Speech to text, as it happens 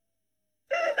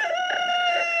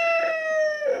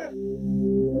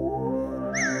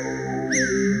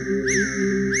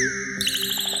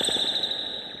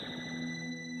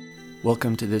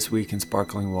Welcome to This Week in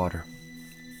Sparkling Water.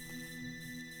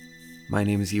 My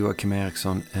name is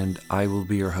Joakim and I will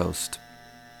be your host.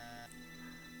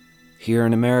 Here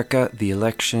in America, the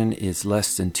election is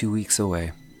less than 2 weeks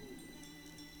away,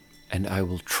 and I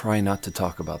will try not to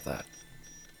talk about that,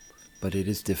 but it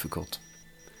is difficult.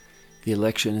 The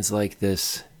election is like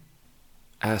this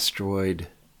asteroid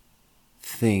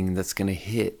thing that's going to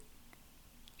hit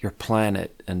your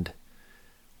planet, and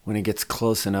when it gets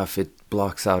close enough, it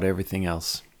blocks out everything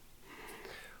else.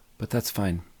 But that's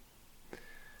fine.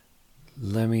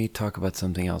 Let me talk about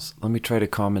something else. Let me try to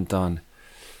comment on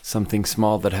something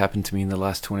small that happened to me in the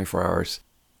last 24 hours.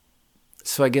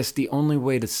 So I guess the only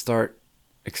way to start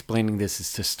explaining this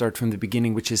is to start from the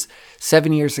beginning, which is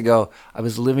 7 years ago, I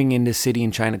was living in this city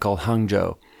in China called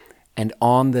Hangzhou. And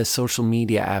on the social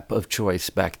media app of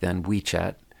choice back then,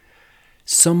 WeChat,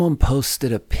 someone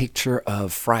posted a picture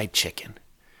of fried chicken.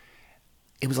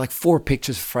 It was like 4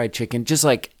 pictures of fried chicken, just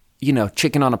like,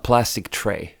 chicken on a plastic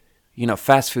tray.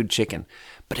 Fast food chicken.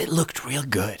 But it looked real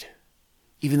good.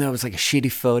 Even though it was like a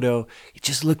shitty photo, it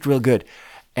just looked real good.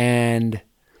 And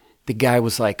the guy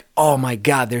was like, oh my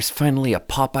God, there's finally a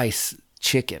Popeye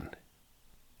chicken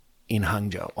in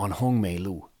Hangzhou on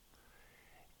Hongmeilu.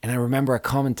 And I remember I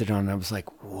commented on it. I was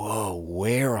like, whoa,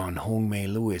 where on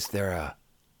Hongmeilu is there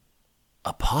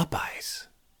a Popeyes?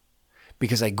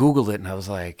 Because I Googled it and I was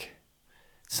like,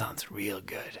 sounds real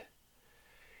good.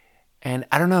 And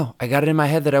I don't know, I got it in my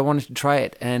head that I wanted to try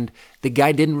it. And the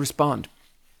guy didn't respond.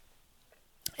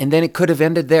 And then it could have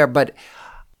ended there, but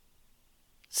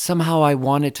somehow I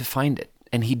wanted to find it.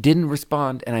 And he didn't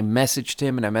respond. And I messaged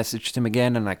him and I messaged him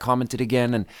again and I commented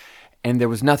again and there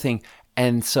was nothing.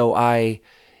 And so I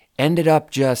ended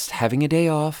up just having a day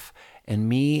off. And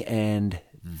me and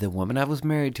the woman I was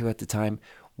married to at the time,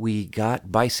 we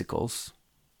got bicycles.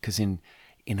 Because in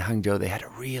Hangzhou, they had a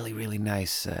really, really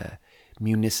nice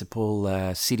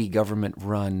municipal city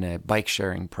government-run bike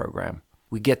sharing program.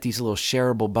 We get these little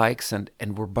shareable bikes, and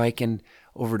we're biking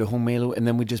over to Hongmeilu, and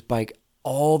then we just bike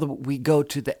we go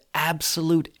to the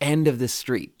absolute end of the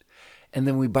street, and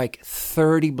then we bike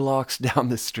 30 blocks down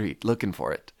the street looking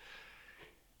for it.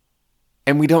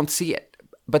 And we don't see it.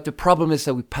 But the problem is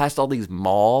that we passed all these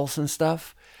malls and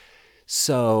stuff,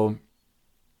 so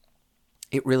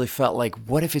it really felt like,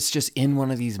 what if it's just in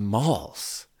one of these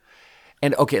malls?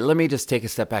 And okay, let me just take a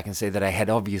step back and say that I had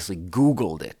obviously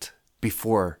Googled it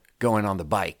before going on the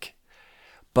bike.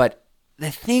 But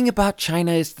the thing about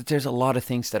China is that there's a lot of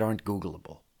things that aren't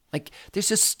Googleable. Like, there's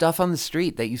just stuff on the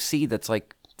street that you see that's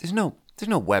like, there's no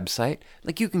website.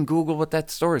 Like, you can Google what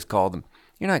that store is called and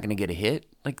you're not going to get a hit.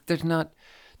 Like, there's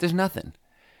nothing.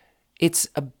 It's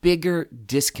a bigger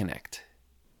disconnect.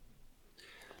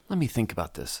 Let me think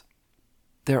about this.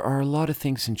 There are a lot of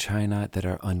things in China that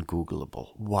are ungoogleable.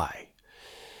 Why?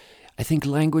 I think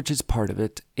language is part of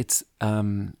it. It's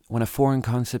when a foreign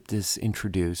concept is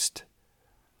introduced,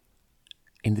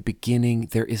 in the beginning,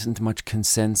 there isn't much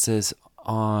consensus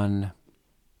on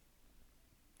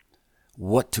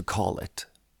what to call it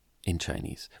in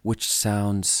Chinese, which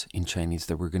sounds in Chinese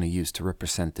that we're going to use to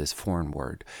represent this foreign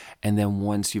word. And then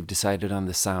once you've decided on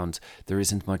the sounds, there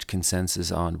isn't much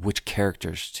consensus on which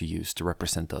characters to use to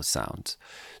represent those sounds.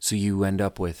 So you end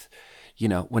up with,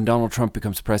 when Donald Trump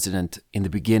becomes president, in the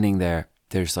beginning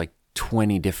there's like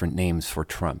 20 different names for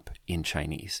Trump in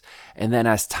Chinese. And then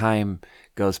as time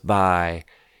goes by,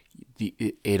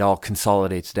 it all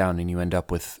consolidates down and you end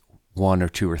up with 1 or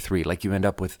 2 or 3. Like, you end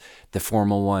up with the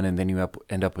formal one, and then you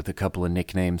end up with a couple of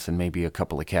nicknames and maybe a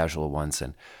couple of casual ones,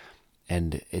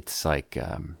 and it's like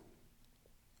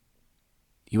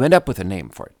you end up with a name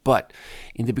for it. But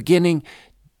in the beginning,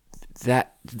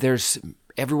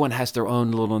 everyone has their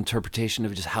own little interpretation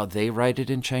of just how they write it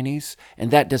in Chinese, and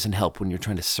that doesn't help when you're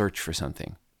trying to search for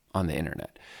something on the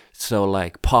internet. So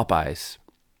like Popeyes.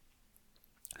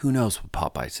 Who knows what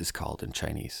Popeyes is called in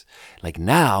Chinese? Like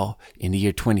now, in the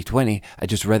year 2020, I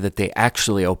just read that they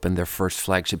actually opened their first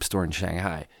flagship store in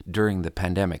Shanghai during the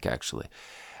pandemic, actually.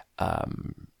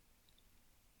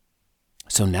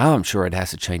 So now I'm sure it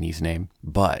has a Chinese name,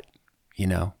 but,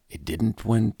 it didn't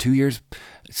when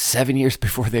 7 years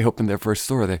before they opened their first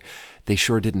store. They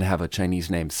sure didn't have a Chinese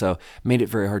name, so made it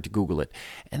very hard to Google it.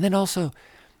 And then also,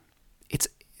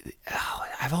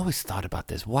 I've always thought about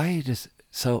this.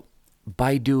 So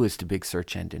Baidu is the big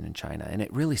search engine in China, and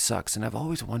it really sucks, and I've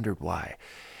always wondered why.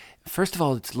 First of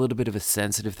all, it's a little bit of a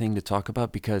sensitive thing to talk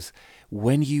about because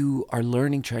when you are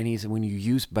learning Chinese and when you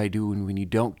use Baidu and when you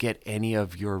don't get any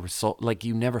of your results, like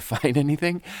you never find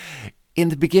anything, in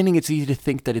the beginning it's easy to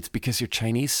think that it's because your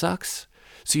Chinese sucks,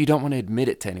 so you don't want to admit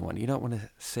it to anyone. You don't want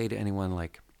to say to anyone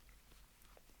like,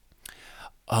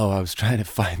 oh, I was trying to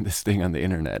find this thing on the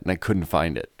internet and I couldn't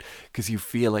find it, because you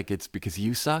feel like it's because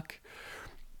you suck.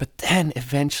 But then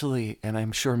eventually, and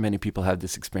I'm sure many people have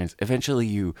this experience, eventually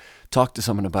you talk to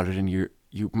someone about it and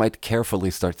you might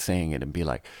carefully start saying it and be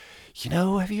like,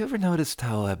 have you ever noticed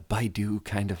how Baidu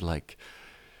kind of like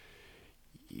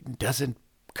doesn't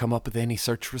come up with any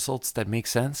search results that make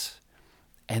sense?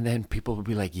 And then people will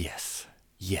be like, yes,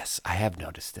 I have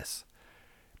noticed this.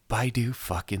 Baidu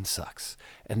fucking sucks.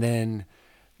 And then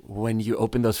when you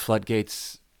open those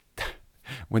floodgates,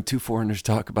 when two foreigners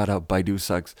talk about how Baidu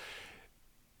sucks,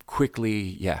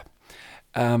 quickly,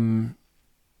 I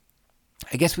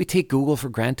guess we take Google for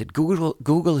granted.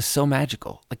 Google is so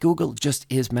magical. Like, Google just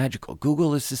is magical.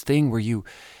 Google is this thing where you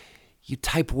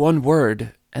type one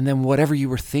word and then whatever you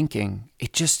were thinking,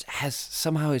 it just has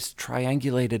somehow is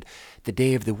triangulated the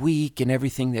day of the week and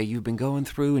everything that you've been going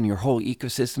through and your whole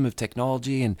ecosystem of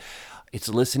technology, and it's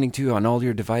listening to you on all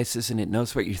your devices and it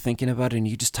knows what you're thinking about, and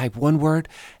you just type one word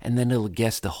and then it'll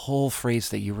guess the whole phrase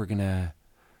that you were gonna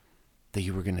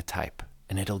type,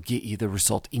 and it'll get you the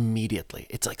result immediately.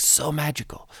 It's like so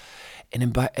magical.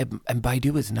 And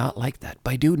Baidu is not like that.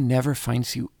 Baidu never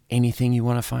finds you anything you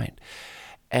want to find.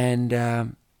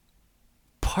 And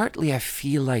partly I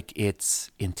feel like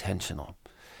it's intentional,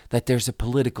 that there's a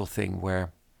political thing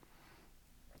where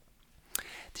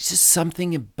there's just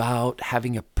something about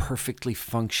having a perfectly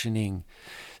functioning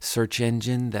search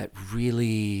engine that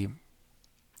really,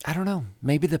 I don't know,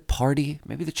 maybe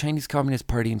the Chinese Communist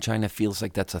Party in China feels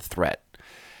like that's a threat,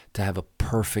 to have a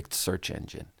perfect search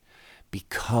engine,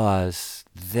 because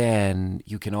then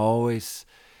you can always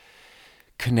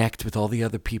connect with all the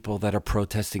other people that are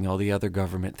protesting all the other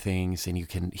government things, and you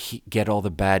can get all the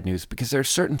bad news, because there are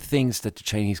certain things that the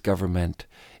Chinese government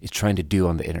is trying to do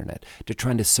on the internet. They're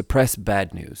trying to suppress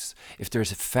bad news. If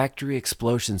there's factory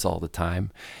explosions all the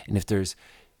time, and if there's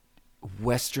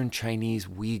Western Chinese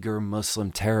Uyghur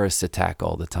Muslim terrorist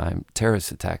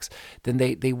attacks, then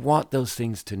they want those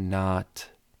things to not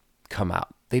come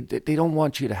out. They don't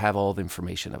want you to have all the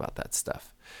information about that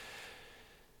stuff.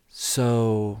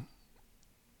 So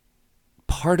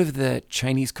part of the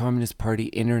Chinese Communist Party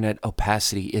internet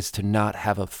opacity is to not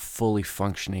have a fully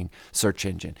functioning search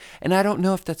engine. And I don't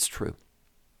know if that's true,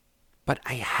 but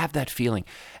I have that feeling.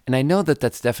 And I know that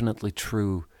that's definitely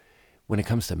true when it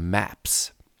comes to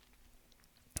maps.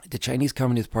 The Chinese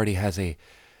Communist Party has a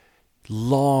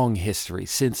long history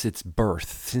since its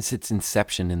birth, since its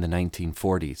inception in the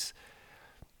 1940s.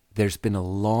 There's been a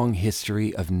long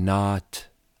history of not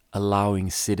allowing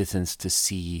citizens to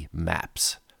see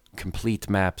maps, complete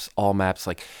maps, all maps.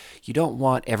 Like, you don't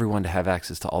want everyone to have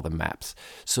access to all the maps.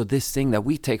 So this thing that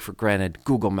we take for granted,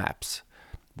 Google Maps,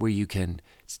 where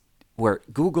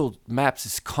Google Maps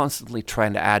is constantly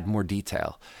trying to add more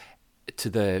detail to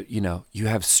the, you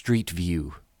have Street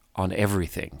View on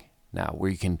everything now,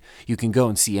 where you can go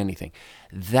and see anything.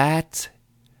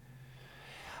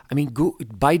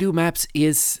 Baidu Maps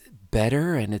is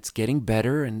better, and it's getting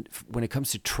better. And when it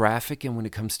comes to traffic, and when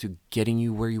it comes to getting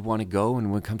you where you want to go,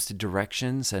 and when it comes to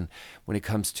directions, and when it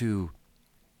comes to,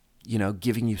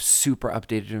 giving you super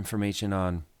updated information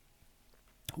on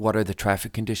what are the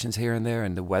traffic conditions here and there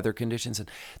and the weather conditions,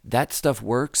 and that stuff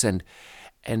works. And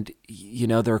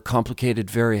there are complicated,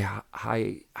 very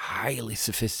highly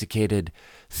sophisticated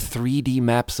 3D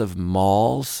maps of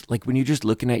malls. Like, when you're just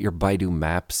looking at your Baidu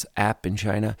Maps app in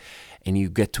China and you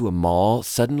get to a mall,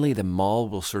 suddenly the mall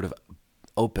will sort of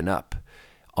open up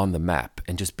on the map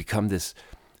and just become this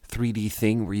 3D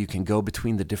thing where you can go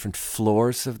between the different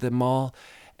floors of the mall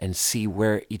and see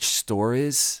where each store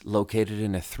is located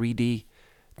in a 3D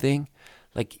thing.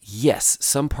 Like, yes,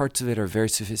 some parts of it are very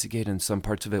sophisticated and some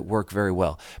parts of it work very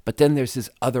well. But then there's this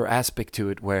other aspect to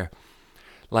it where,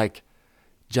 like,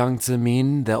 Jiang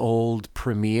Zemin, the old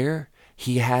premier,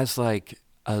 he has like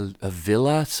a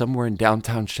villa somewhere in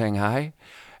downtown Shanghai,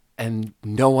 and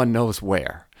no one knows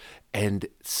where. And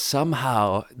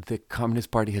somehow the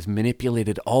Communist Party has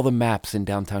manipulated all the maps in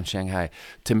downtown Shanghai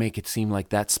to make it seem like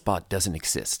that spot doesn't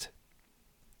exist.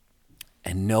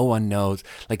 And no one knows.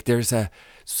 Like, there's a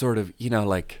sort of,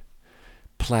 like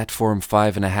platform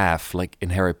 5.5, like in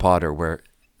Harry Potter, where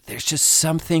there's just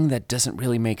something that doesn't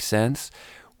really make sense,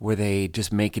 where they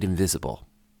just make it invisible.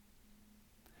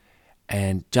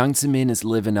 And Jiang Zemin is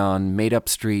living on made-up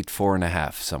street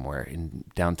 4.5 somewhere in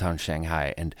downtown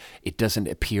Shanghai, and it doesn't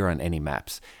appear on any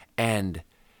maps. And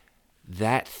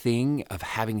that thing of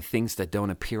having things that don't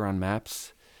appear on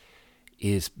maps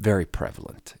is very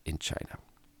prevalent in China,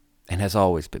 and has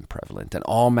always been prevalent. And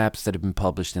all maps that have been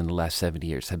published in the last 70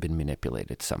 years have been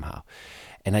manipulated somehow.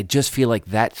 And I just feel like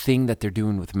that thing that they're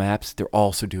doing with maps, they're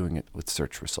also doing it with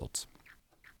search results.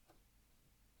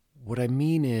 What I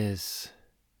mean is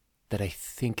that I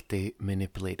think they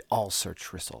manipulate all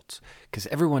search results. Because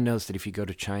everyone knows that if you go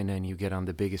to China and you get on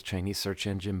the biggest Chinese search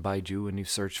engine, Baidu, and you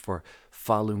search for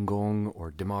Falun Gong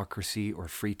or democracy or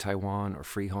free Taiwan or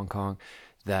free Hong Kong,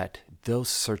 that those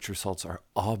search results are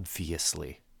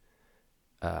obviously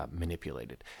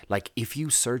manipulated. Like if you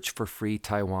search for free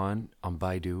Taiwan on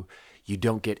Baidu, you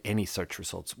don't get any search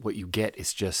results. What you get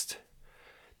is just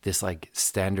this like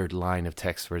standard line of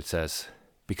text where it says,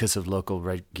 because of local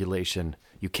regulation,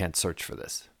 you can't search for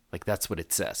this. Like that's what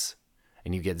it says.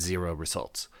 And you get 0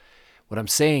 results. What I'm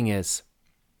saying is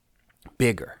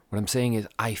bigger. What I'm saying is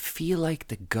I feel like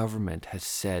the government has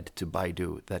said to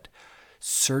Baidu that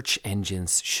search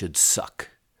engines should suck.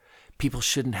 People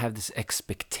shouldn't have this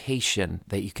expectation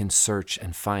that you can search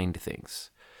and find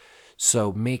things.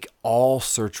 So make all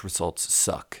search results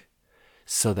suck,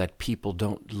 so that people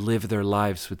don't live their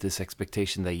lives with this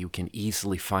expectation that you can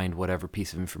easily find whatever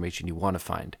piece of information you want to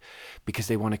find, because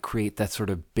they want to create that sort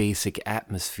of basic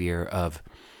atmosphere of,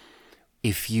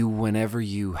 if you, whenever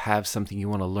you have something you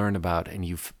want to learn about and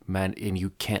you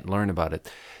can't learn about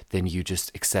it, then you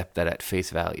just accept that at face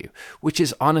value, which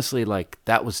is honestly like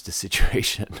that was the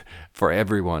situation for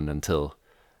everyone until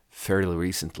fairly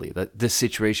recently. That this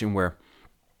situation where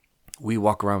we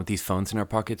walk around with these phones in our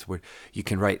pockets where you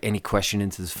can write any question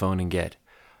into this phone and get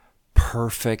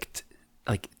perfect,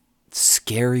 like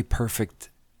scary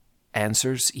perfect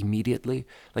answers immediately.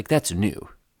 Like that's new.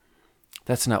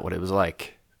 That's not what it was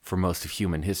like for most of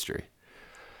human history.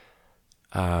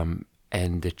 And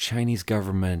the Chinese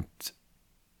government,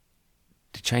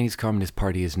 the Chinese Communist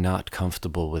Party is not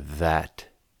comfortable with that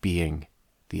being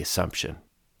the assumption.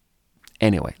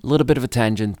 Anyway, a little bit of a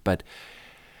tangent, but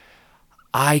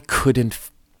I couldn't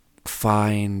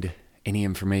find any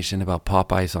information about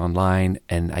Popeyes online,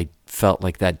 and I felt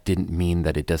like that didn't mean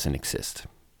that it doesn't exist.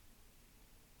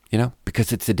 You know,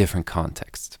 because it's a different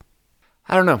context.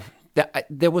 I don't know.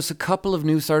 There was a couple of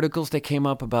news articles that came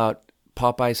up about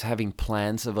Popeyes having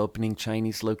plans of opening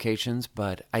Chinese locations,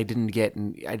 but I didn't get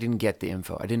the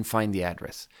info. I didn't find the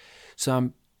address.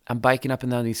 So I'm biking up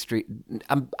and down the street.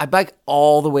 I bike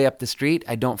all the way up the street.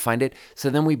 I don't find it. So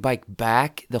then we bike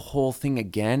back the whole thing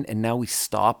again, and now we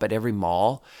stop at every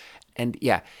mall. And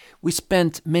yeah, we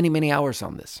spent many, many hours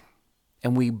on this.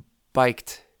 And we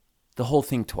biked the whole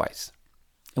thing twice.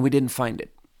 And we didn't find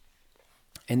it.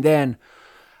 And then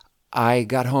I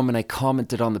got home and I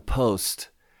commented on the post.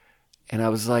 And I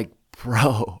was like,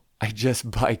 bro, I just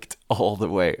biked all the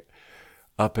way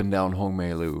up and down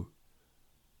Hongmei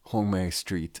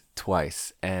Street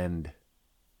twice, and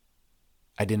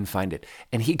I didn't find it.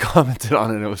 And he commented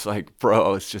on it and it was like, bro, I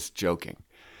was just joking.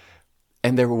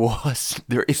 And there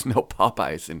is no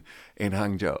Popeyes in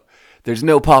Hangzhou. There's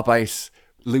no Popeyes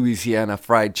Louisiana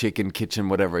fried chicken kitchen,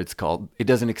 whatever it's called. It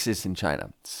doesn't exist in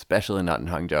China, especially not in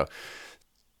Hangzhou.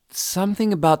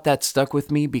 Something about that stuck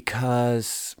with me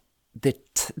because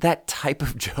that type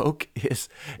of joke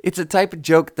it's a type of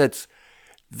joke that's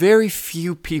very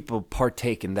few people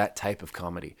partake in that type of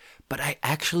comedy. But I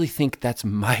actually think that's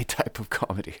my type of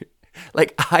comedy.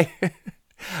 Like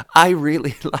I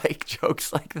really like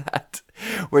jokes like that,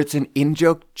 where it's an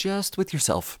in-joke just with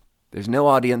yourself. There's no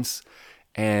audience,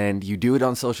 and you do it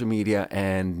on social media,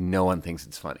 and no one thinks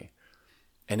it's funny.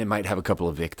 And it might have a couple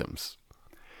of victims.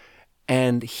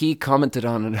 And he commented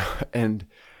on it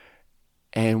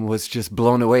and was just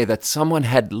blown away that someone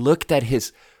had looked at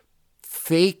his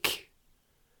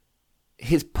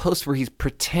post where he's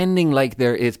pretending like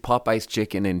there is Popeye's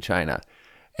chicken in China,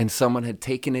 and someone had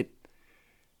taken it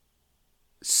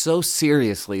so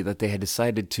seriously that they had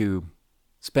decided to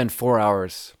spend 4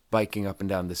 hours biking up and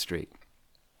down the street.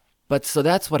 But so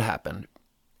that's what happened.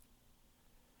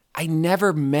 I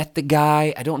never met the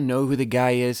guy. I don't know who the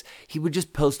guy is. He would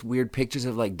just post weird pictures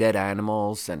of like dead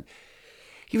animals, and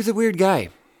he was a weird guy.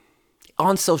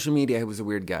 On social media, he was a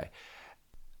weird guy.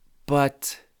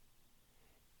 But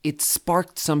it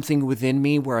sparked something within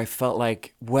me where I felt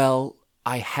like, well,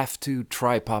 I have to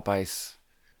try Popeyes.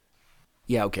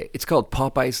 Yeah, okay. It's called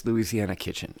Popeyes Louisiana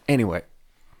Kitchen. Anyway,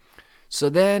 so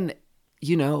then,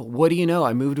 what do you know?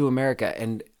 I moved to America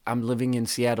and I'm living in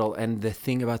Seattle. And the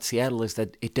thing about Seattle is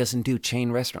that it doesn't do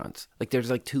chain restaurants. Like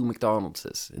there's like 2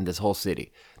 McDonald's in this whole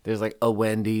city. There's like a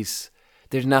Wendy's.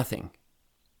 There's nothing.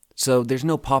 So there's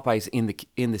no Popeyes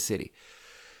in the city.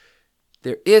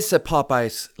 There is a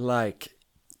Popeyes like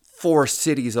 4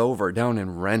 cities over down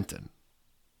in Renton.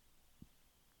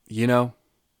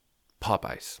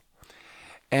 Popeyes.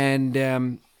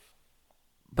 And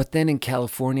but then in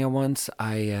California once,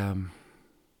 I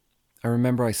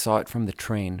remember I saw it from the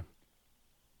train.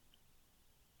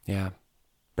 Yeah,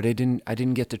 but I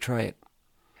didn't get to try it.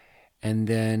 And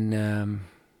then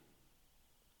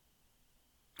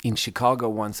in Chicago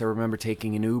once, I remember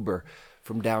taking an Uber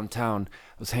from downtown.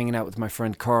 I was hanging out with my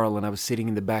friend Carl, and I was sitting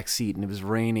in the back seat, and it was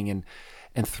raining,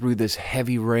 and through this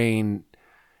heavy rain,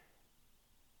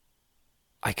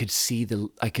 I could see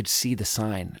the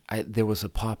sign. There was a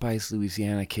Popeyes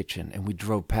Louisiana kitchen, and we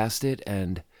drove past it.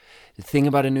 And the thing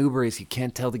about an Uber is you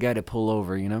can't tell the guy to pull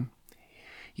over.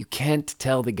 You can't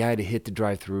tell the guy to hit the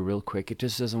drive-thru real quick. It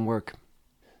just doesn't work.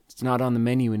 It's not on the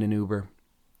menu in an Uber.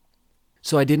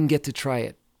 So I didn't get to try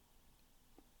it.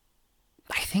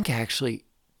 I think I actually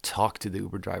talked to the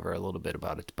Uber driver a little bit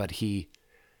about it, but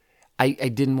I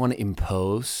didn't want to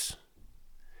impose.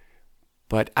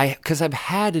 But because I've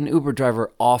had an Uber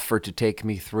driver offer to take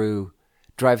me through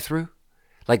drive-thru,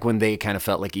 like when they kind of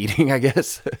felt like eating, I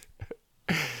guess.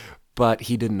 But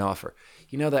he didn't offer.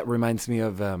 That reminds me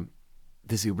of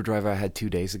this Uber driver I had 2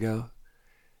 days ago.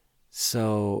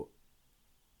 So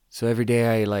every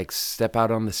day I step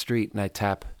out on the street and I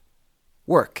tap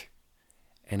work,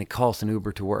 and it calls an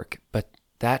Uber to work. But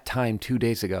that time 2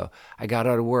 days ago, I got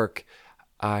out of work.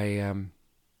 I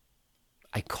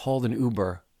called an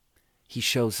Uber. He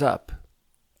shows up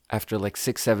after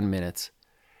 6-7 minutes,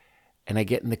 and I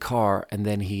get in the car, and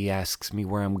then he asks me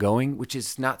where I'm going, which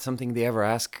is not something they ever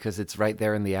ask because it's right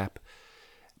there in the app.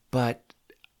 But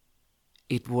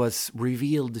it was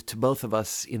revealed to both of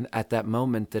us at that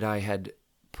moment that I had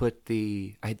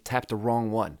tapped the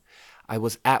wrong one. I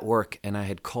was at work, and I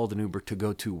had called an Uber to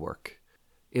go to work.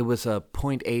 It was a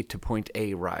point A to point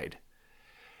A ride.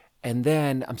 And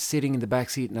then I'm sitting in the back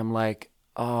seat, and I'm like,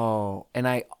 oh, and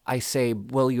I say,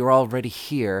 well, you're already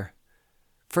here.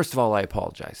 First of all, I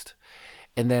apologized.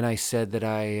 And then I said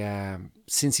that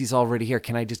since he's already here,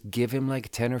 can I just give him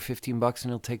 10 or $15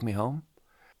 and he'll take me home?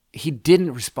 He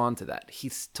didn't respond to that.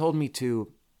 He told me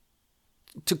to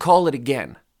call it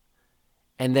again.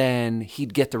 And then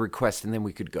he'd get the request, and then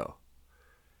we could go.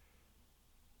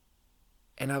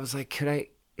 And I was like,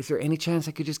 is there any chance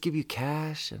I could just give you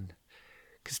cash? And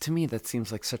because to me, that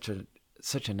seems like such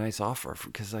a nice offer,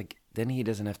 because then he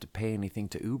doesn't have to pay anything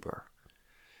to Uber.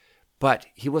 But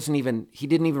he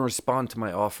didn't even respond to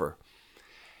my offer.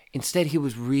 Instead, he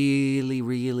was really,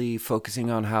 really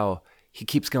focusing on how he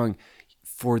keeps going,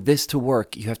 for this to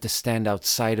work, you have to stand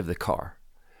outside of the car.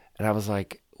 And I was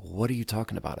like, what are you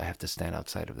talking about? I have to stand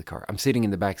outside of the car. I'm sitting in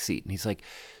the back seat, and he's like,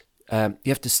 you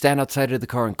have to stand outside of the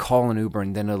car and call an Uber,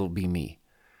 and then it'll be me.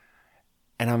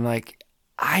 And I'm like,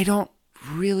 I don't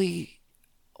really...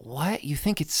 What? You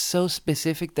think it's so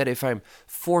specific that if I'm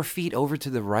 4 feet over to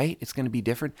the right, it's going to be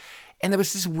different? And there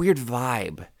was this weird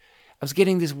vibe. I was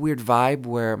getting this weird vibe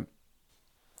where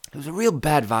there was a real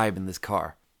bad vibe in this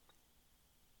car.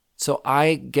 So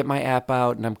I get my app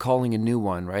out, and I'm calling a new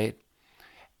one, right?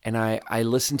 And I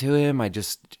listen to him. I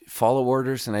just follow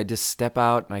orders, and I just step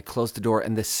out, and I close the door.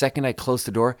 And the second I close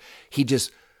the door, he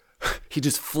just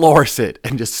floors it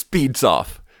and just speeds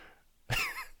off.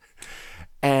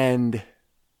 And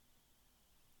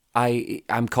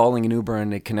I'm calling an Uber,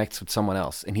 and it connects with someone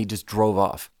else, and he just drove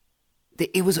off.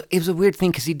 It was a weird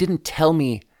thing because he didn't tell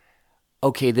me,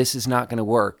 okay, this is not going to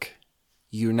work.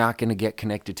 You're not going to get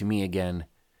connected to me again.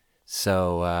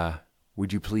 So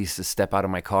would you please just step out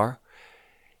of my car?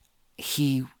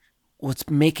 He was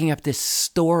making up this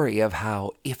story of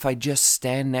how if I just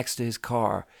stand next to his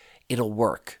car, it'll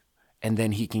work, and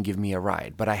then he can give me a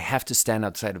ride. But I have to stand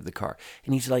outside of the car.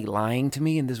 And he's lying to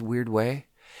me in this weird way.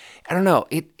 I don't know.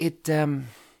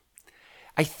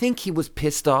 I think he was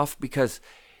pissed off because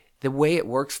the way it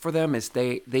works for them is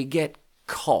they get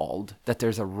called that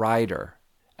there's a rider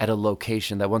at a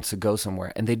location that wants to go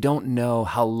somewhere, and they don't know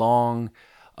how long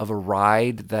of a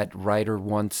ride that rider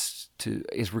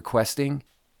is requesting.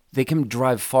 They can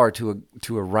drive far to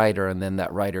a rider, and then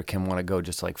that rider can want to go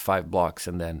just 5 blocks,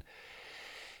 and then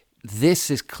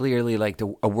this is clearly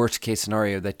a worst case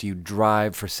scenario that you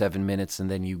drive for 7 minutes and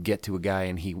then you get to a guy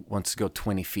and he wants to go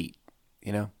 20 feet,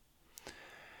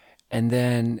 And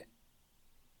then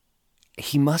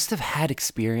he must have had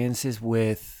experiences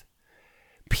with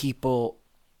people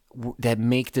that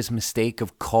make this mistake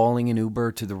of calling an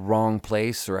Uber to the wrong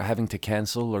place or having to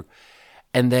cancel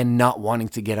and then not wanting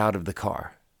to get out of the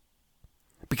car.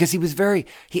 Because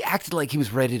he acted like he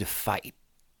was ready to fight.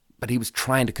 But he was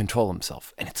trying to control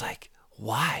himself. And it's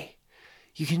why?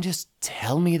 You can just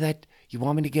tell me that you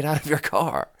want me to get out of your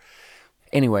car.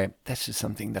 Anyway, that's just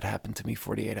something that happened to me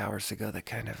 48 hours ago that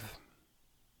kind of...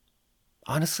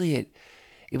 Honestly,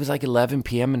 it was 11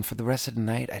 p.m. and for the rest of the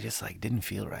night, I just didn't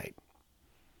feel right.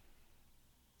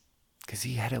 Because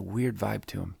he had a weird vibe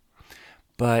to him.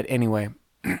 But anyway,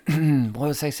 what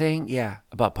was I saying? Yeah,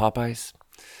 about Popeyes.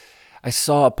 I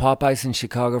saw a Popeyes in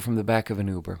Chicago from the back of an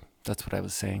Uber. That's what I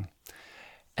was saying.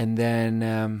 And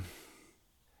then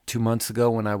 2 months ago,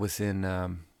 when I was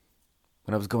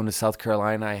going to South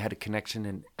Carolina, I had a connection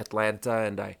in Atlanta,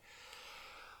 and I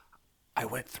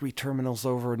went 3 terminals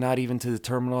over, not even to the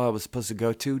terminal I was supposed to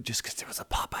go to, just because there was a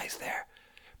Popeyes there.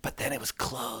 But then it was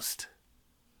closed.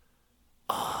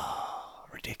 Oh,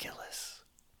 ridiculous.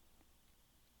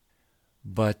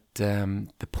 But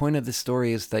the point of the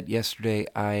story is that yesterday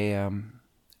I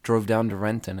drove down to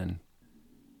Renton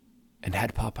and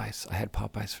had Popeyes. I had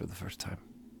Popeyes for the first time.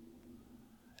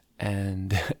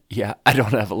 And yeah, I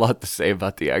don't have a lot to say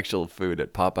about the actual food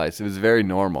at Popeyes. It was very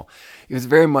normal. It was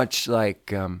very much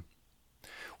like,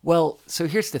 so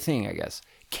here's the thing, I guess.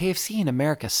 KFC in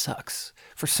America sucks.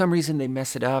 For some reason, they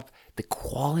mess it up. The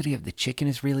quality of the chicken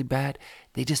is really bad.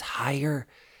 They just hire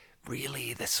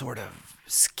really the sort of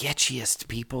sketchiest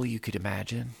people you could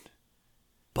imagine.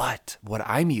 But what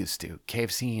I'm used to,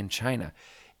 KFC in China,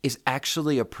 is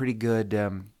actually a pretty good,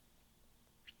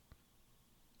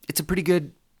 it's a pretty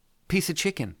good piece of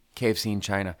chicken, KFC in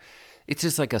China. It's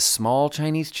just like a small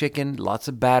Chinese chicken, lots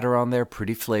of batter on there,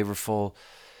 pretty flavorful.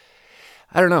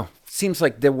 I don't know. Seems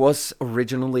like there was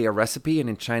originally a recipe, and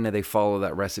in China they follow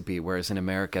that recipe, whereas in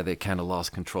America they kind of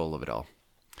lost control of it all.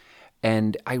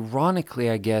 And ironically,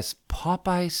 I guess,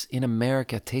 Popeyes in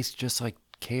America tastes just like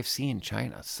KFC in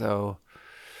China. So,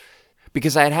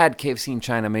 because I had KFC in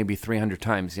China maybe 300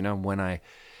 times, when I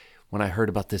heard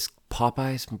about this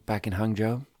Popeyes back in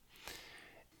Hangzhou.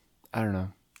 I don't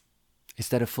know. Is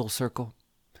that a full circle?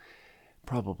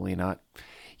 Probably not.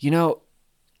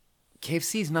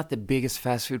 KFC is not the biggest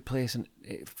fast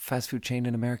food chain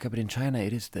in America, but in China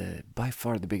it is by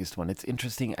far the biggest one. It's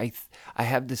interesting. I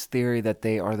have this theory that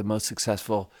they are the most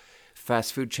successful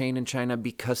fast food chain in China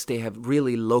because they have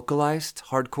really localized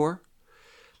hardcore.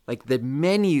 Like the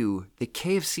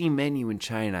KFC menu in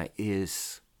China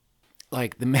is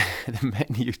like the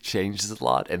menu changes a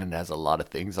lot, and it has a lot of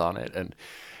things on it, and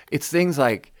it's things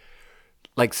like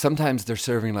sometimes they're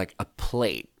serving like a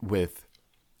plate with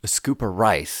a scoop of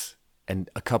rice and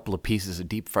a couple of pieces of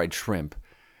deep fried shrimp,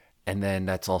 and then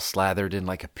that's all slathered in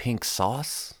like a pink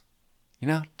sauce.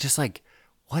 Just like,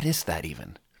 what is that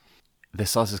even? The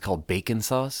sauce is called bacon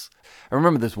sauce. I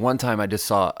remember this one time I just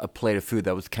saw a plate of food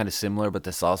that was kind of similar, but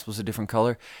the sauce was a different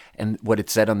color. And what it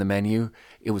said on the menu,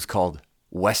 it was called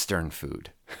Western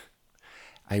food.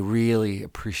 I really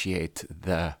appreciate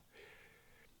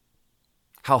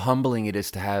how humbling it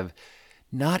is to have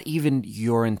not even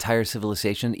your entire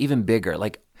civilization, even bigger,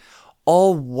 like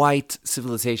all white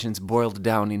civilizations boiled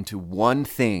down into one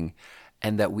thing,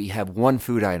 and that we have one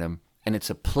food item, and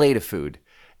it's a plate of food.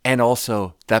 And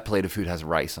also, that plate of food has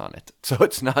rice on it. So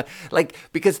it's not like,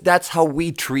 because that's how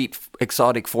we treat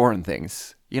exotic foreign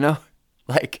things,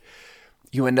 Like,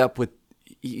 you end up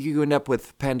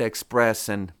with Panda Express,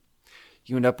 and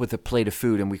you end up with a plate of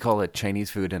food, and we call it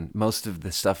Chinese food, and most of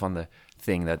the stuff on the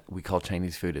thing that we call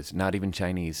Chinese food is not even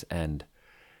Chinese, and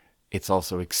it's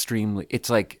also it's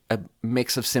like a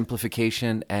mix of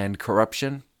simplification and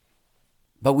corruption.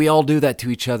 But we all do that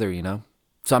to each other,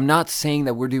 So I'm not saying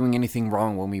that we're doing anything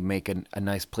wrong when we make a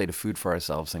nice plate of food for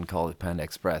ourselves and call it Panda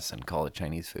Express and call it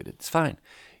Chinese food. It's fine,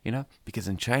 because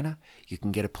in China, you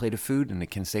can get a plate of food and it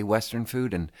can say Western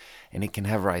food and it can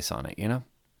have rice on it,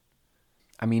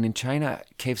 I mean, in China,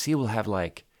 KFC will have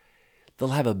they'll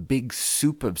have a big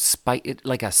soup of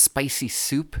like a spicy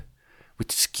soup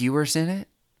with skewers in it.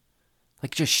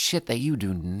 Like just shit that you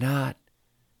do not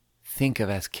think of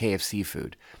as KFC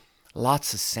food.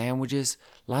 Lots of sandwiches,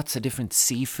 lots of different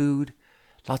seafood,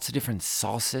 lots of different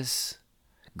sauces,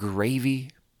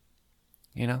 gravy,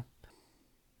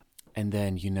 And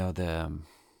then, the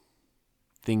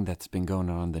thing that's been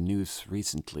going on in the news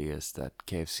recently is that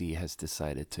KFC has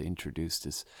decided to introduce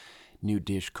this new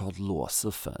dish called 螺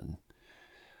蛳粉,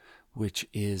 which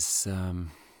is,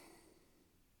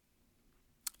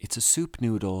 it's a soup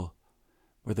noodle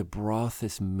where the broth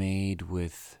is made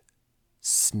with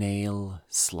snail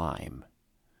slime.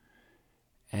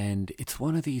 And it's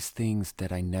one of these things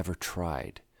that I never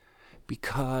tried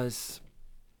because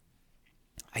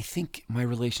I think my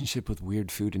relationship with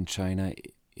weird food in China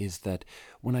is that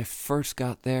when I first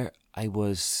got there, I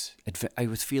was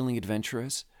feeling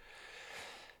adventurous.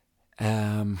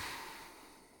 And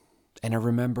I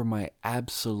remember my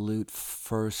absolute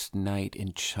first night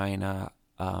in China.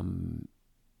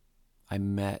 I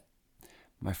met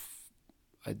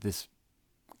this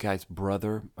guy's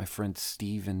brother. My friend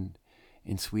Steve in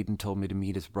Sweden told me to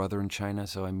meet his brother in China,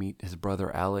 so I meet his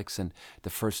brother Alex, and the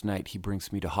first night he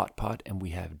brings me to Hot Pot, and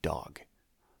we have dog.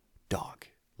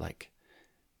 Like,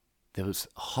 there was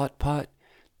Hot Pot,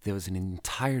 there was an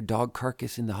entire dog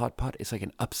carcass in the hot pot. It's like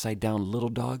an upside down little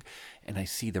dog, and I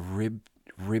see the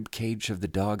rib cage of the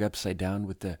dog upside down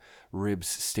with the ribs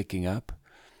sticking up.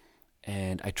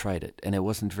 And I tried it, and it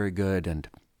wasn't very good. And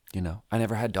I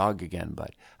never had dog again,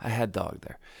 but I had dog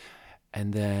there.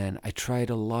 And then I tried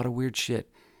a lot of weird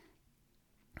shit.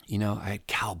 I had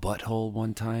cow butthole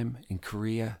one time in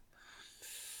Korea.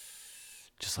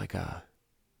 Just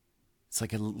it's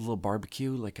like a little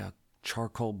barbecue, like a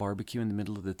charcoal barbecue in the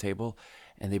middle of the table.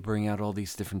 And they bring out all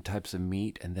these different types of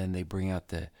meat. And then they bring out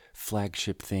the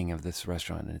flagship thing of this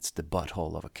restaurant. And it's the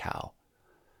butthole of a cow.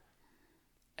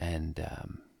 And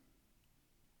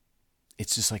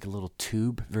it's just like a little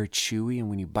tube, very chewy. And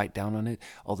when you bite down on it,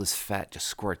 all this fat just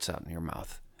squirts out in your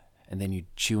mouth. And then you're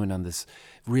chewing on this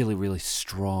really, really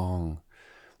strong,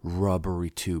 rubbery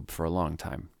tube for a long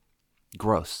time.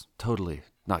 Gross. Totally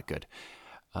not good.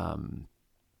 I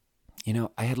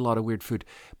had a lot of weird food.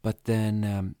 But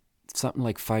then something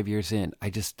like 5 years in,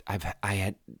 I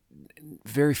had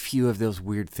very few of those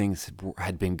weird things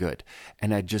had been good.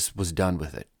 And I just was done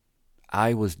with it.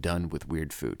 I was done with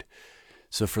weird food.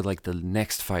 So for like the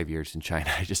next 5 years in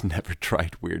China, I just never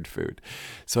tried weird food.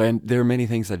 So there are many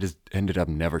things I just ended up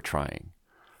never trying.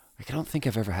 Like I don't think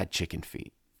I've ever had chicken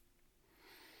feet.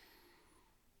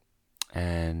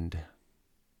 And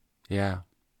yeah.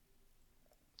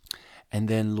 And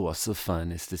then luo si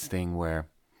fan is this thing where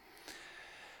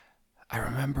I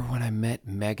remember when I met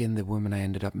Megan, the woman I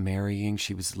ended up marrying,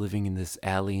 she was living in this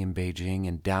alley in Beijing,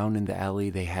 and down in the alley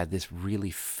they had this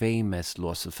really famous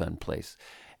luo si fan place.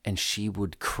 And she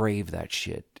would crave that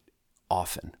shit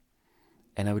often.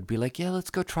 And I would be like, yeah,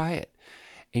 let's go try it.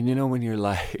 And when you're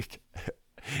like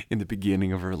in the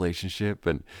beginning of a relationship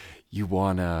and you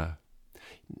want to,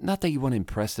 not that you want to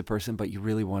impress the person, but you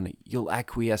really want to, you'll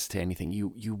acquiesce to anything.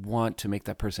 You want to make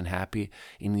that person happy,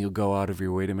 and you'll go out of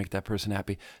your way to make that person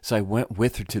happy. So I went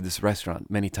with her to this restaurant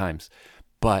many times.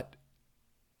 But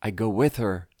I go with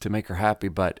her to make her happy,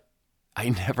 but I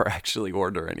never actually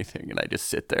order anything, and I just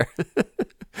sit there.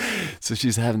 So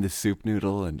she's having this soup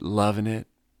noodle and loving it.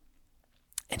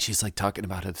 And she's like talking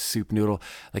about how the soup noodle,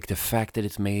 like the fact that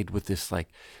it's made with this like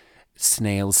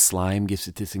snail slime gives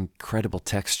it this incredible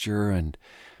texture and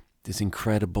this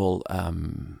incredible,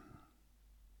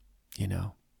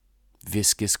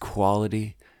 viscous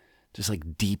quality, just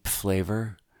like deep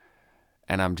flavor.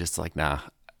 And I'm just like, nah,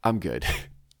 I'm good.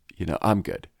 I'm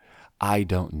good. I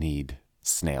don't need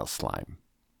snail slime.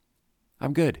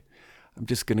 I'm good. I'm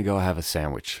just going to go have a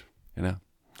sandwich, I'm going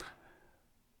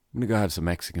to go have some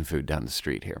Mexican food down the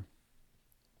street here.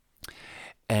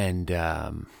 And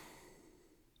now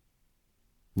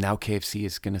KFC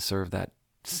is going to serve that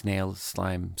snail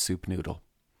slime soup noodle.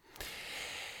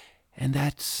 And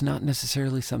that's not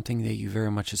necessarily something that you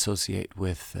very much associate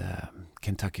with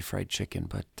Kentucky Fried Chicken,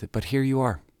 but here you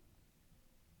are.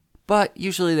 But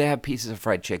usually they have pieces of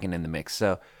fried chicken in the mix,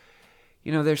 so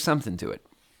there's something to it.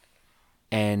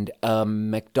 And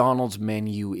McDonald's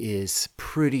menu is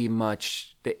pretty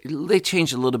much, they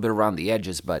changed a little bit around the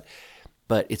edges, but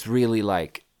it's really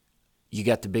like you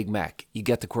got the Big Mac, you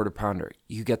got the Quarter Pounder,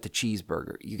 you got the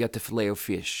cheeseburger, you got the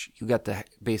Filet-O-Fish, you got the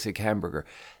basic hamburger.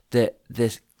 The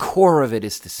core of it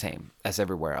is the same as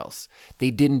everywhere else.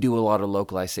 They didn't do a lot of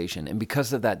localization, and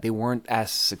because of that, they weren't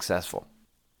as successful.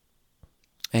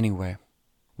 Anyway,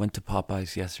 went to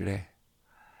Popeyes yesterday.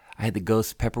 I had the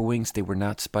ghost pepper wings. They were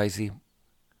not spicy.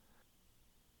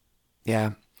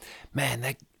 Yeah,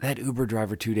 man, that Uber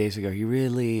driver 2 days ago, he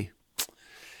really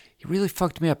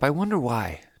fucked me up. I wonder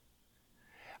why.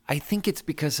 I think it's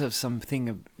because of something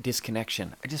of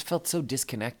disconnection. I just felt so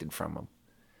disconnected from him.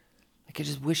 Like, I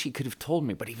just wish he could have told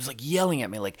me, but he was like yelling at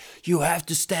me like, you have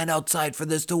to stand outside for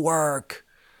this to work.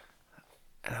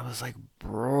 And I was like,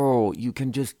 bro, you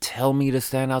can just tell me to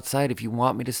stand outside if you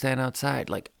want me to stand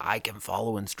outside. Like, I can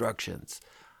follow instructions.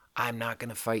 I'm not going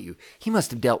to fight you. He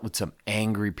must have dealt with some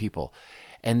angry people.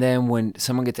 And then when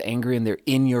someone gets angry and they're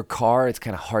in your car, it's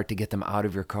kind of hard to get them out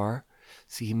of your car.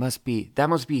 See, that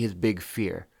must be his big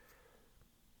fear.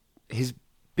 His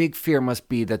big fear must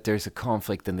be that there's a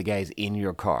conflict and the guy's in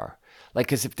your car. Like,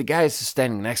 because if the guy is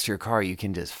standing next to your car, you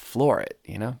can just floor it,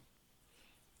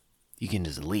 You can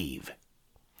just leave.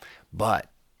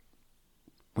 But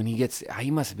when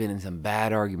he must have been in some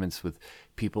bad arguments with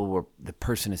people where the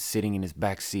person is sitting in his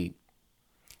back seat.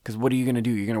 Because what are you going to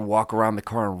do? You're going to walk around the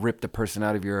car and rip the person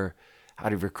out of your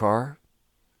car?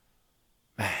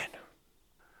 Man.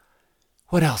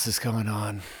 What else is going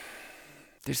on?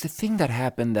 There's a thing that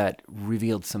happened that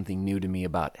revealed something new to me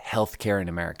about healthcare in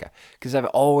America. Because I've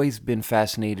always been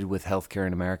fascinated with healthcare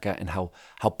in America and how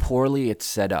poorly it's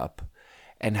set up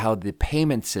and how the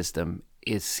payment system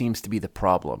seems to be the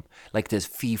problem. Like this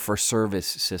fee-for-service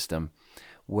system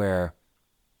where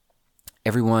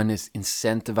everyone is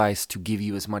incentivized to give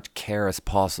you as much care as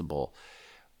possible,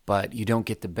 but you don't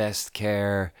get the best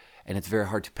care, and it's very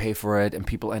hard to pay for it, and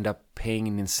people end up paying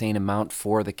an insane amount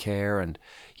for the care. And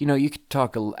you could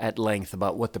talk at length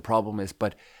about what the problem is,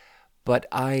 but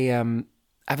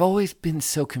I've always been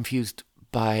so confused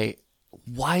by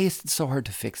why is it so hard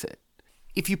to fix it.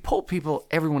 If you poll people,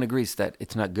 everyone agrees that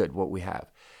it's not good what we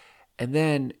have. And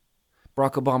then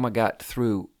Barack Obama got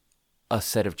through a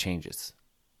set of changes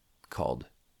called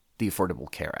the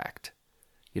Affordable Care Act.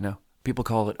 People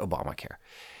call it Obamacare.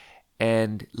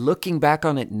 And looking back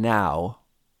on it now,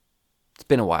 it's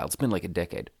been a while. It's been like a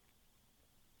decade.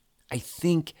 I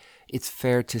think it's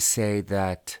fair to say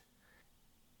that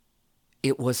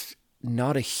it was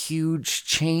not a huge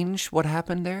change what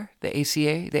happened there, the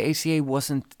ACA.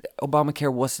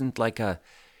 Obamacare wasn't like a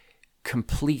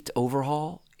complete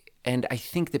overhaul. And I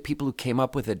think the people who came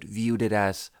up with it viewed it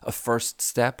as a first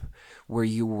step where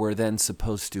you were then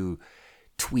supposed to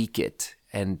tweak it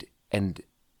and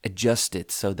adjust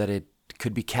it so that it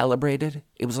could be calibrated.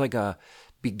 It was like a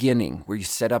beginning where you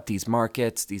set up these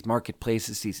markets, these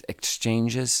marketplaces, these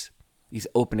exchanges, these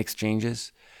open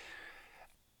exchanges.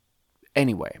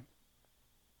 Anyway,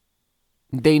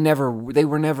 they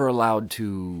were never allowed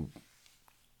to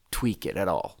tweak it at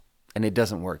all, and it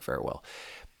doesn't work very well.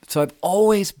 So I've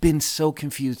always been so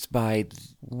confused by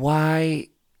why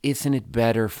isn't it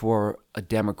better for a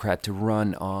Democrat to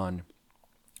run on,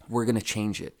 we're going to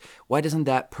change it? Why doesn't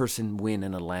that person win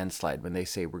in a landslide when they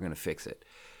say we're going to fix it?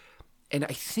 And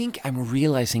I think I'm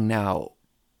realizing now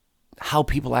how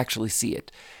people actually see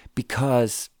it,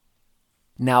 because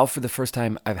now for the first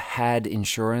time I've had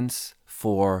insurance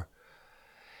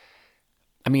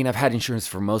I've had insurance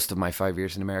for most of my 5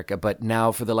 years in America, but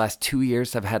now for the last 2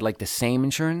 years, I've had like the same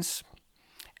insurance,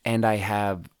 and I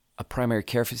have a primary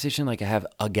care physician. Like I have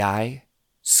a guy,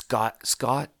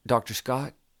 Dr.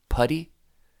 Scott Putty.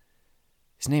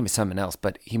 His name is something else,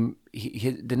 but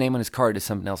the name on his card is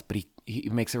something else, but he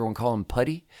makes everyone call him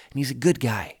Putty, and he's a good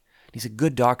guy. He's a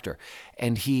good doctor,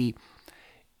 and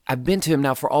I've been to him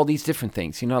now for all these different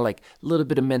things, like a little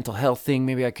bit of mental health thing.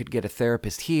 Maybe I could get a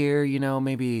therapist here,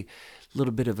 maybe a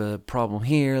little bit of a problem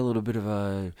here, a little bit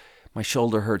of my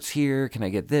shoulder hurts here. Can I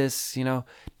get this?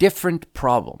 Different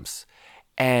problems.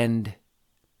 And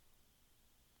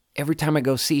every time I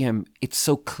go see him, it's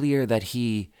so clear that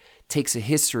he takes a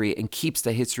history and keeps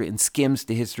the history and skims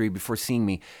the history before seeing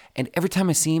me. And every time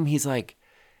I see him, he's like,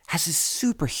 has this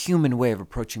superhuman way of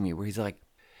approaching me where he's like,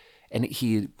 and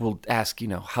he will ask,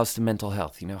 how's the mental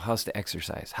health? How's the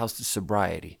exercise? How's the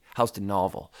sobriety? How's the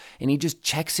novel? And he just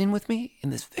checks in with me in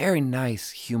this very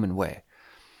nice human way.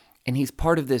 And he's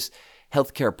part of this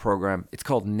healthcare program. It's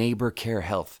called Neighbor Care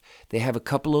Health. They have a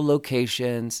couple of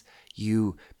locations.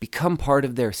 You become part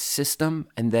of their system,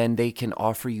 and then they can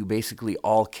offer you basically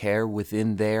all care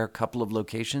within their couple of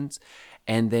locations.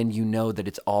 And then you know that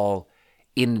it's all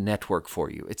in the network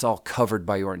for you. It's all covered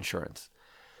by your insurance.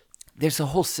 There's a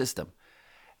whole system.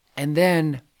 And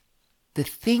then the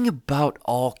thing about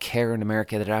all care in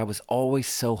America that I was always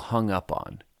so hung up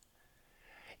on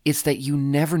is that you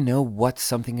never know what's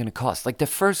something going to cost. Like the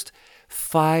first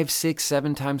 5, 6,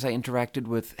 7 times I interacted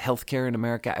with healthcare in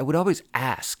America, I would always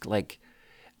ask, like,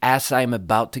 as I'm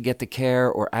about to get the care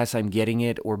or as I'm getting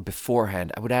it or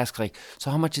beforehand, I would ask, like,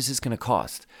 so how much is this going to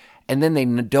cost? And then they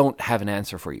don't have an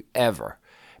answer for you ever.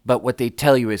 But what they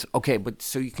tell you is, okay, but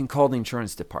so you can call the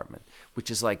insurance department, which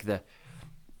is like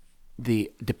the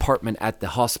department at the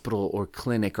hospital or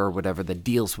clinic or whatever that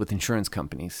deals with insurance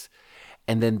companies.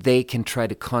 And then they can try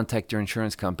to contact your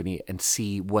insurance company and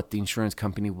see what the insurance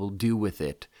company will do with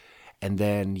it. And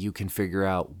then you can figure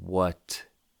out what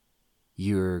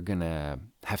you're going to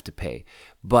have to pay.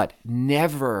 But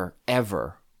never,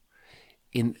 ever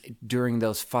during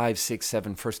those 5, 6,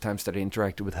 7 first times that I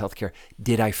interacted with healthcare,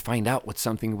 did I find out what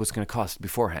something was going to cost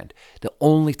beforehand. The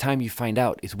only time you find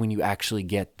out is when you actually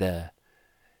get the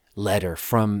letter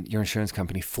from your insurance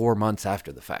company 4 months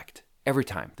after the fact. Every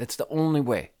time. That's the only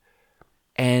way.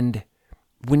 And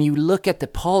when you look at the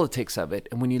politics of it,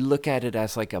 and when you look at it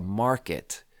as like a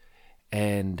market,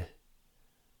 and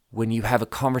when you have a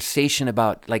conversation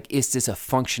about, like, is this a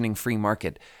functioning free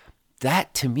market?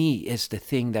 That, to me, is the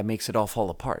thing that makes it all fall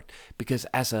apart. Because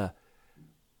as a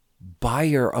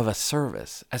buyer of a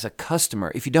service, as a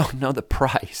customer, if you don't know the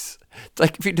price, it's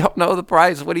like, if you don't know the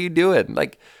price, what are you doing?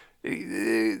 Like,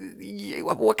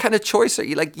 what kind of choice are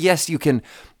you? Like, yes, you can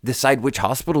decide which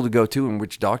hospital to go to and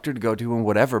which doctor to go to and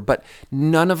whatever, but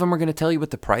none of them are going to tell you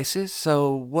what the price is.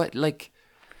 So what, like,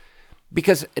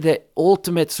 Because the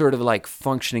ultimate sort of like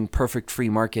functioning perfect free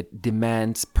market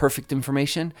demands perfect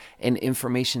information and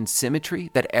information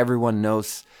symmetry, that everyone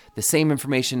knows the same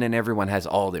information and everyone has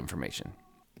all the information.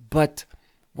 But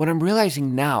what I'm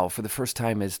realizing now for the first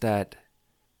time is that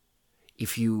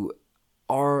if you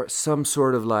are some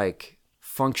sort of like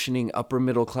functioning upper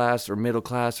middle class, or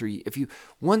if you,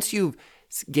 once you've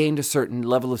gained a certain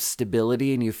level of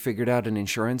stability and you've figured out an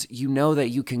insurance, you know that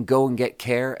you can go and get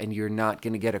care and you're not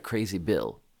going to get a crazy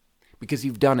bill because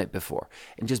you've done it before.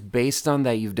 And just based on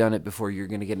that, you've done it before, you're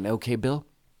going to get an okay bill.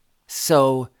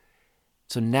 So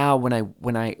now when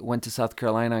I went to South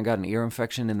Carolina, I got an ear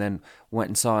infection and then went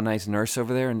and saw a nice nurse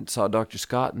over there and saw Dr.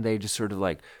 Scott, and they just sort of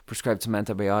like prescribed some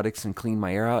antibiotics and cleaned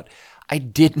my ear out. I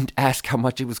didn't ask how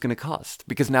much it was going to cost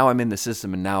because now I'm in the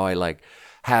system and now I like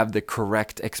have the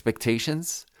correct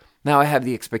expectations. Now I have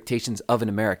the expectations of an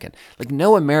American. Like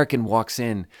no American walks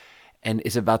in and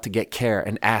is about to get care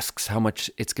and asks how much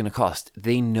it's going to cost.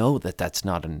 They know that that's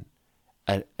not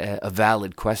a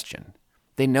valid question.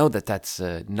 They know that that's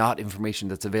not information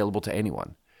that's available to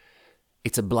anyone.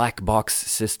 It's a black box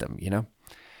system, you know?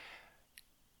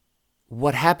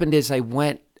 What happened is I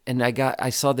went and I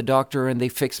saw the doctor and they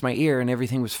fixed my ear and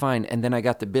everything was fine. And then I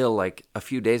got the bill like a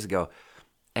few days ago.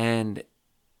 And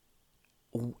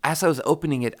as I was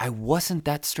opening it, I wasn't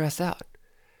that stressed out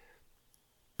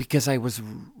because I was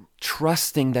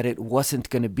trusting that it wasn't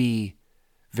going to be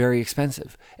very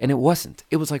expensive. And it wasn't.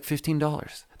 It was like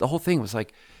 $15. The whole thing was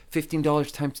like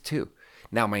 $15 times 2.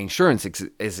 Now, my insurance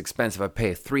is expensive. I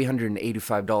pay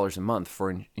 $385 a month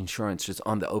for insurance just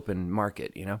on the open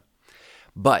market, you know?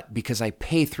 But because I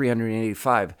pay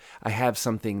 $385, I have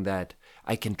something that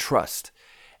I can trust.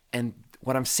 And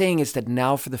what I'm saying is that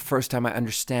now for the first time, I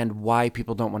understand why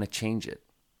people don't want to change it.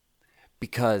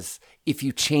 Because if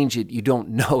you change it, you don't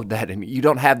know that, and you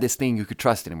don't have this thing you could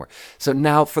trust anymore. So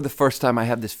now for the first time, I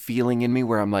have this feeling in me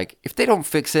where I'm like, if they don't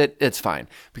fix it, it's fine.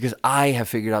 Because I have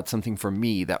figured out something for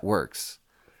me that works.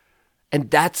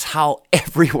 And that's how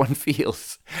everyone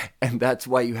feels. And that's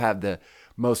why you have the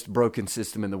most broken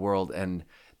system in the world. And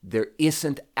there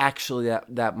isn't actually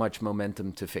that much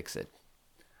momentum to fix it.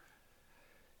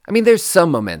 I mean, there's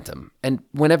some momentum. And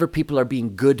whenever people are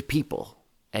being good people,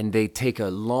 and they take a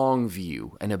long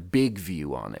view and a big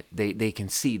view on it, they can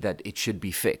see that it should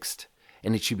be fixed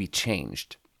and it should be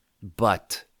changed.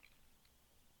 But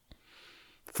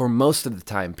for most of the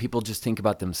time, people just think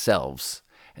about themselves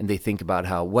and they think about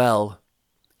how, well,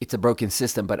 it's a broken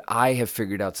system, but I have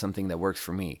figured out something that works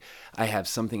for me. I have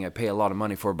something I pay a lot of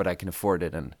money for, but I can afford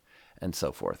it, and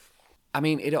so forth. I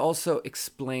mean, it also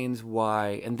explains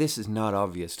why, and this is not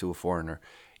obvious to a foreigner,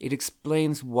 it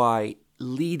explains why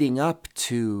leading up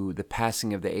to the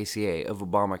passing of the ACA, of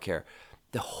Obamacare,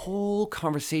 the whole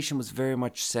conversation was very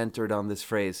much centered on this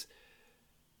phrase,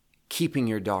 keeping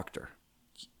your doctor.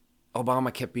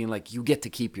 Obama kept being like, you get to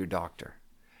keep your doctor.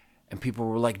 And people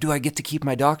were like, do I get to keep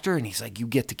my doctor? And he's like, you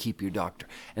get to keep your doctor.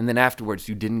 And then afterwards,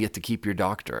 you didn't get to keep your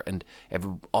doctor. And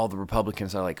all the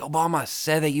Republicans are like, Obama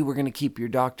said that you were going to keep your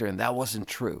doctor, and that wasn't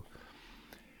true.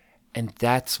 And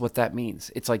that's what that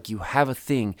means. It's like you have a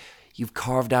thing, you've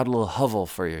carved out a little hovel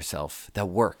for yourself that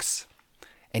works.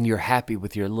 And you're happy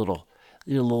with your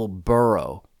little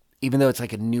burrow. Even though it's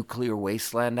like a nuclear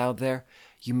wasteland out there,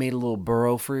 you made a little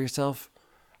burrow for yourself.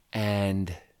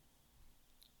 And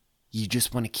you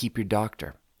just want to keep your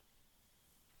doctor.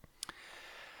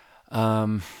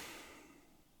 Yeah,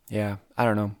 I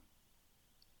don't know.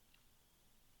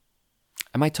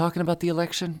 Am I talking about the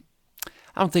election?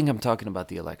 I don't think I'm talking about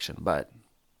the election, but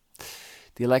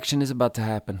the election is about to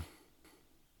happen.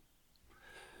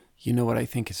 You know what I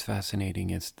think is fascinating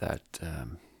is that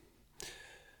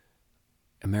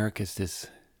America is this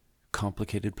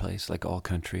complicated place, like all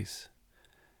countries.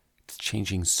 It's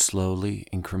changing slowly,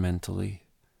 incrementally.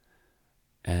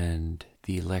 And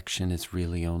the election is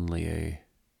really only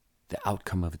the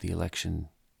outcome of the election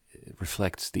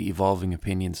reflects the evolving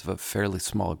opinions of a fairly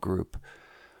small group.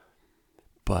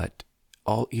 But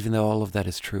even though all of that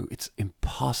is true, it's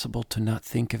impossible to not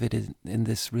think of it in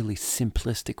this really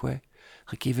simplistic way.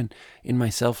 Like even in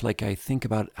myself, like I think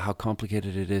about how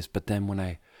complicated it is, but then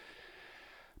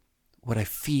what I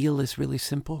feel is really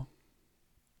simple.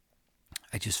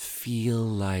 I just feel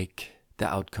like the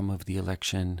outcome of the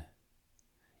election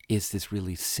is this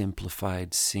really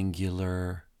simplified,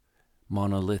 singular,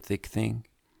 monolithic thing.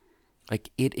 Like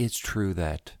it is true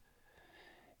that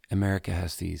America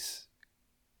has these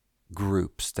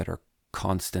groups that are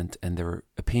constant and their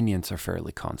opinions are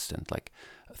fairly constant. Like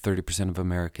 30% of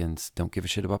Americans don't give a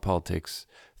shit about politics.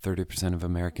 30% of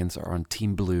Americans are on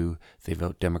Team Blue. They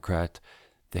vote Democrat.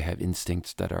 They have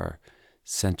instincts that are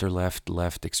center left,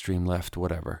 left, extreme left,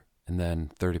 whatever. And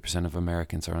then 30% of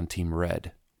Americans are on team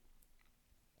red.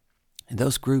 And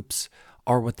those groups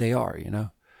are what they are, you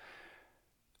know?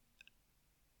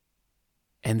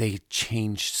 And they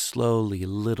change slowly,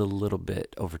 little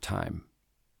bit over time.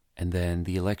 And then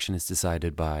the election is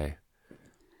decided by,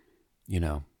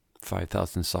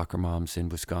 5,000 soccer moms in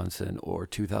Wisconsin or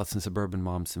 2,000 suburban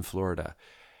moms in Florida.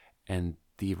 And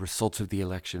the results of the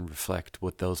election reflect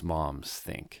what those moms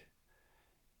think.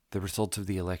 The results of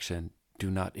the election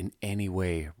do not in any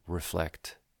way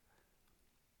reflect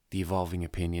the evolving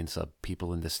opinions of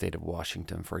people in the state of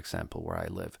Washington, for example, where I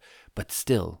live. But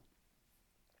still,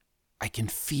 I can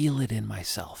feel it in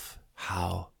myself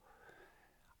how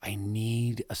I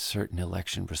need a certain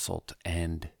election result,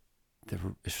 and the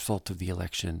result of the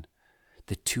election,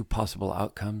 the two possible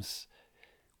outcomes,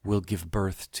 will give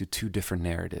birth to two different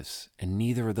narratives. And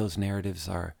neither of those narratives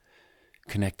are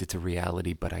connected to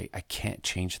reality, but I can't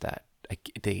change that.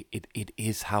 It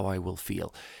is how I will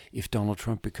feel. If Donald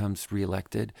Trump becomes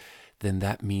reelected, then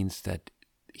that means that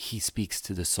he speaks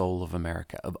to the soul of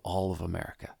America, of all of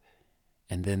America.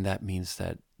 And then that means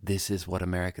that this is what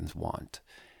Americans want.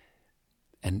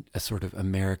 And a sort of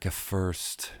America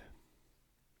first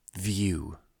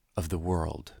view of the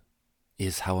world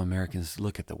is how Americans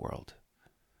look at the world.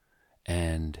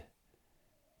 And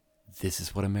this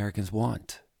is what Americans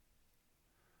want.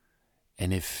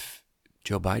 And if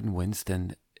Joe Biden wins,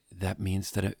 then that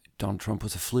means that Donald Trump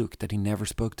was a fluke, that he never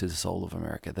spoke to the soul of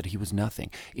America, that he was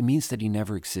nothing. It means that he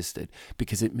never existed,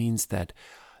 because it means that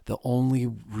the only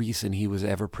reason he was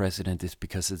ever president is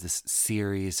because of this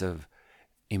series of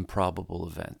improbable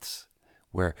events,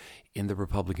 where in the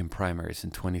Republican primaries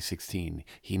in 2016,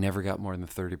 he never got more than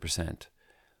 30%,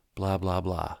 blah, blah,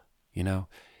 blah.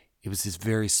 It was this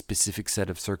very specific set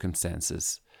of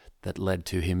circumstances that led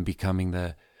to him becoming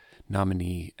the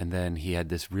nominee. And then he had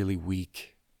this really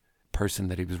weak person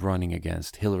that he was running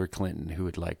against, Hillary Clinton, who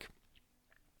had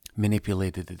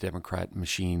manipulated the Democrat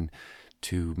machine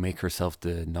to make herself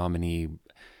the nominee,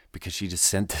 because she just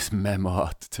sent this memo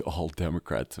out to all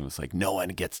Democrats and was like, no one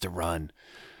gets to run.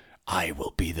 I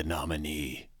will be the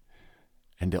nominee.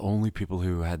 And the only people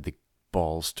who had the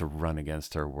balls to run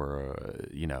against her were,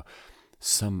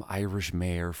 some Irish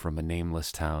mayor from a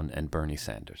nameless town and Bernie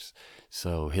Sanders.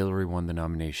 So Hillary won the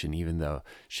nomination, even though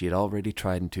she had already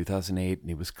tried in 2008, and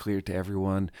it was clear to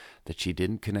everyone that she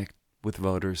didn't connect with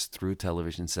voters through a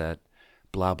television set,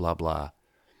 blah, blah, blah.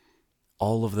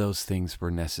 All of those things were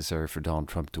necessary for Donald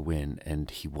Trump to win, and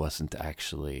he wasn't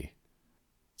actually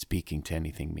speaking to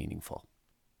anything meaningful.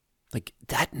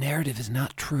 That narrative is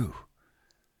not true.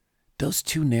 Those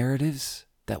two narratives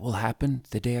that will happen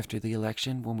the day after the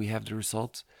election when we have the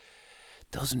results,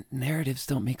 those narratives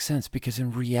don't make sense, because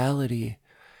in reality,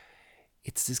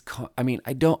 it's this.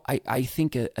 I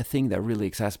think a thing that really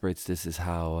exasperates this is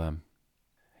how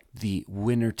the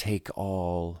winner take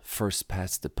all, first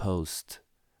past the post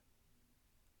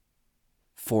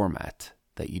format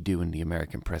that you do in the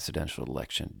American presidential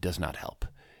election does not help.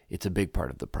 It's a big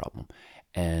part of the problem.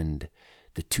 And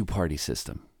the two-party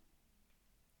system,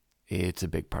 it's a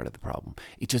big part of the problem.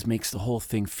 It just makes the whole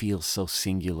thing feel so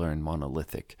singular and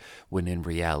monolithic, when in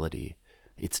reality,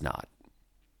 it's not.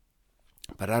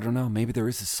 But I don't know, maybe there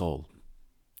is a soul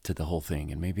to the whole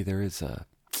thing, and maybe there is I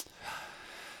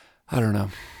don't know,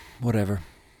 whatever.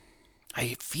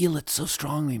 I feel it so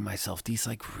strongly in myself, these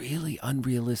really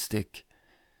unrealistic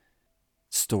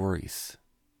stories.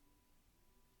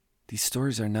 These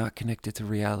stories are not connected to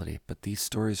reality, but these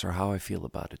stories are how I feel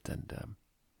about it. And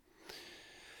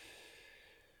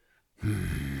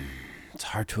it's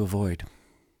hard to avoid.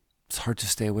 It's hard to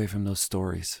stay away from those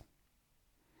stories.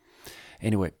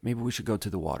 Anyway, maybe we should go to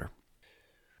the water.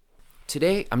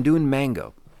 Today, I'm doing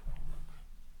mango.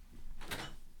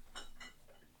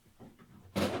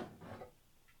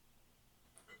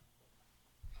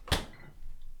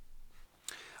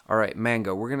 All right,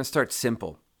 mango. We're going to start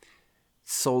simple.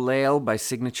 Soleil by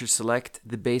Signature Select,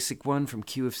 the basic one from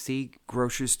QFC,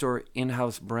 grocery store,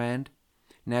 in-house brand,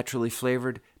 naturally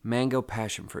flavored mango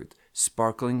passion fruit,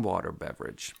 sparkling water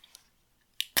beverage.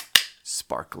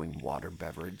 Sparkling water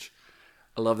beverage.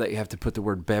 I love that you have to put the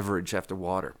word beverage after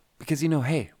water. Because,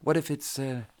 hey, what if it's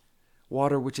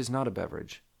water which is not a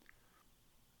beverage?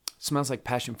 Smells like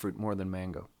passion fruit more than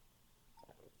mango.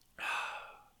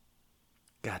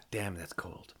 God damn, that's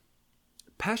cold.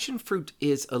 Passion fruit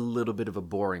is a little bit of a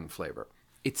boring flavor.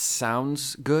 It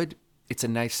sounds good. It's a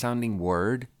nice sounding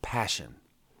word. Passion.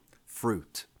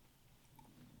 Fruit.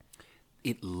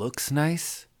 It looks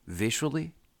nice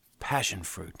visually. Passion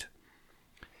fruit.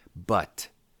 But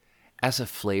as a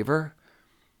flavor,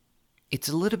 It's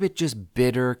a little bit just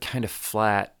bitter, kind of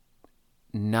flat,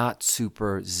 not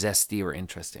super zesty or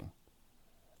interesting.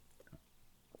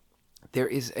 There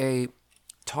is a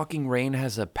Talking Rain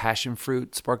has a passion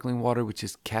fruit sparkling water, which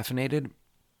is caffeinated,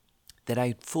 that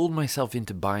I fooled myself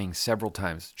into buying several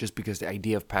times just because the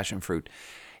idea of passion fruit,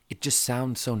 it just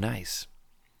sounds so nice.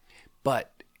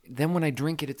 But then when I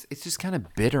drink it, it's just kind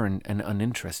of bitter and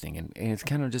uninteresting. And it's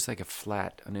kind of just like a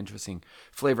flat, uninteresting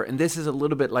flavor. And this is a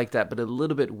little bit like that, but a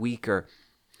little bit weaker.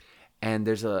 And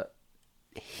there's a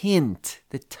hint,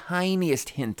 the tiniest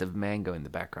hint of mango in the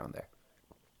background there.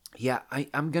 Yeah,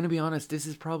 I'm going to be honest, this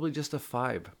is probably just a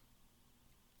 5.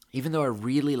 Even though I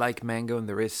really like mango and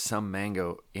there is some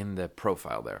mango in the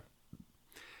profile there.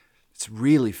 It's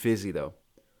really fizzy though.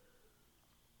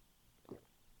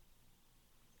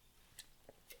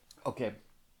 Okay.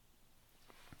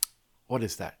 What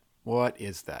is that? What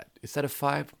is that? Is that a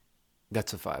 5?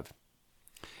 That's a 5.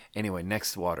 Anyway,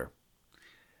 next water.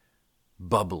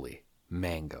 Bubly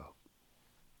Mango.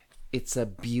 It's a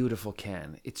beautiful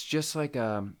can. It's just like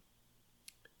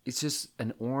it's just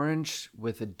an orange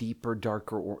with a deeper,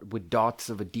 darker, with dots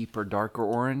of a deeper, darker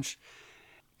orange.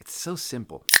 It's so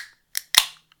simple.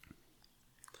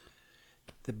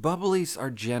 The bubblies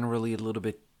are generally a little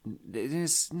bit,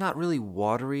 it's not really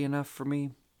watery enough for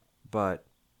me, but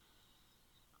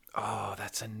oh,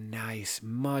 that's a nice,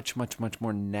 much, much, much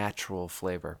more natural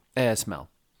flavor. Smell.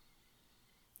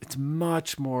 It's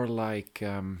much more like,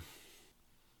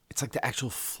 it's like the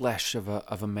actual flesh of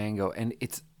a mango, and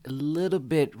it's a little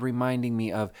bit reminding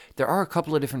me of, there are a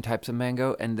couple of different types of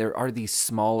mango, and there are these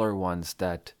smaller ones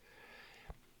that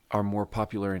are more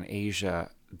popular in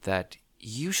Asia that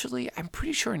usually, I'm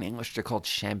pretty sure in English they're called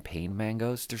champagne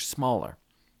mangoes. They're smaller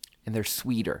and they're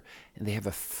sweeter and they have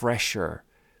a fresher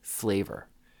flavor.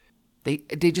 They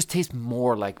just taste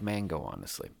more like mango,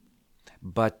 honestly.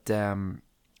 But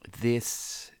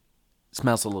this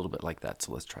smells a little bit like that,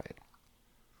 so let's try it.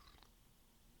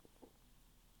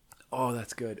 Oh,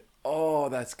 that's good. Oh,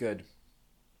 that's good.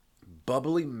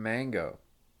 Bubbly mango.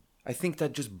 I think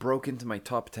that just broke into my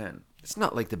top 10. It's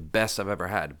not like the best I've ever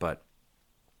had, but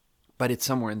it's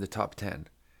somewhere in the top 10.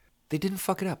 They didn't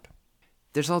fuck it up.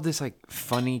 There's all this like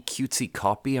funny, cutesy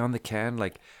copy on the can,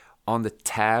 like on the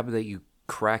tab that you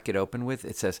crack it open with.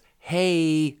 It says,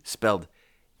 "Hey," spelled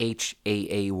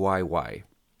Haayy.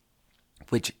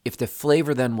 Which, if the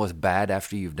flavor then was bad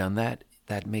after you've done that,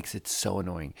 that makes it so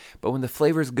annoying. But when the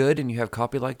flavor is good and you have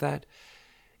copy like that,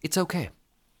 it's okay.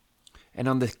 And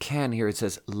on the can here it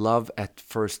says "Love at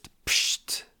first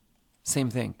psht." Same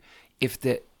thing. If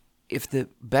the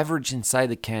beverage inside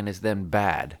the can is then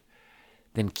bad,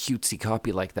 then cutesy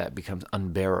copy like that becomes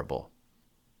unbearable.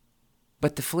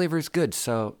 But the flavor is good,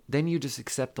 so then you just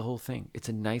accept the whole thing. It's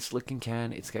a nice looking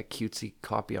can, it's got cutesy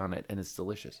copy on it, and it's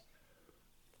delicious.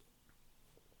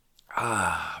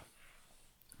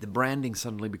 The branding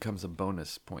suddenly becomes a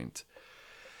bonus point.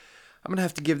 I'm going to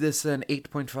have to give this an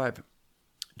 8.5,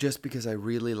 just because I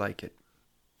really like it.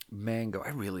 Mango, I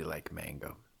really like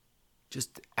mango.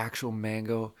 Just actual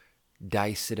mango,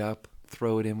 dice it up,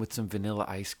 throw it in with some vanilla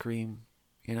ice cream,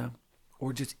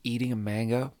 or just eating a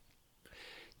mango.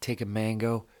 Take a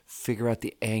mango, figure out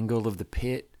the angle of the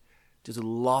pit, just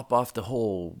lop off the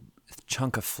whole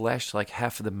chunk of flesh, like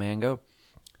half of the mango,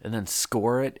 and then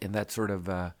score it in that sort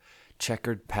of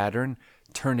checkered pattern,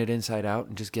 turn it inside out,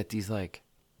 and just get these like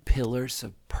pillars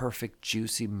of perfect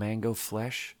juicy mango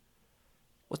flesh.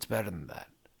 What's better than that?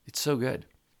 It's so good.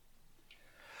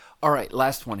 All right,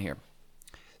 last one here.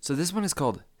 So this one is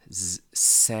called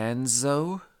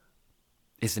Sanzo,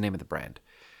 is the name of the brand.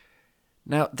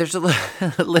 Now, there's a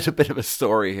little bit of a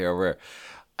story here where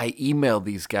I emailed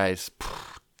these guys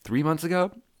 3 months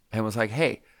ago and was like,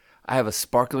 "Hey, I have a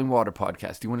sparkling water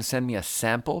podcast. Do you want to send me a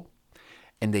sample?"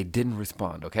 And they didn't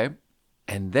respond, okay?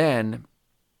 And then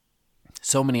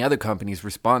so many other companies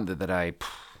responded that I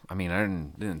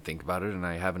didn't think about it, and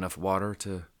I have enough water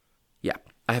to... Yeah,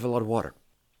 I have a lot of water.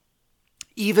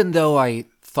 Even though I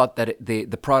thought that the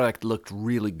product looked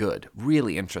really good,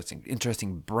 really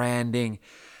interesting branding,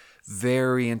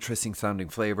 very interesting sounding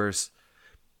flavors,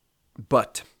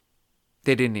 but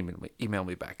they didn't even email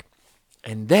me back.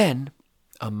 And then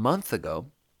a month ago,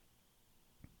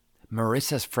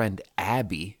 Marissa's friend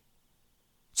Abby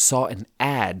saw an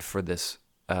ad for this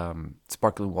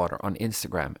sparkling water on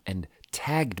Instagram and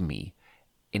tagged me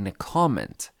in a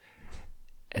comment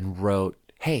and wrote,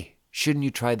 "Hey, shouldn't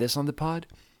you try this on the pod?"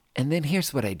 And then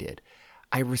here's what I did.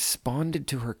 I responded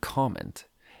to her comment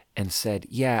and said,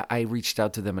 "Yeah, I reached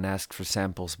out to them and asked for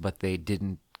samples, but they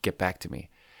didn't get back to me."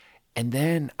 And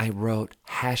then I wrote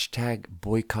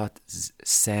 #boycott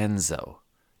Sanzo,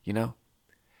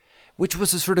 which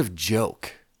was a sort of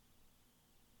joke.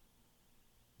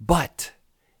 But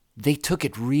they took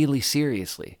it really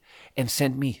seriously and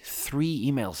sent me 3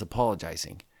 emails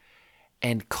apologizing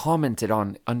and commented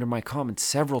under my comments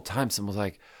several times and was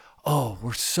like, oh,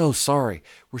 we're so sorry.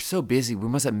 We're so busy. We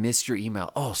must have missed your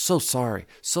email. Oh, so sorry.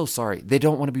 So sorry. They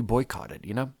don't want to be boycotted,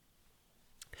 you know?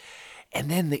 And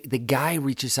then the guy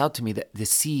reaches out to me, the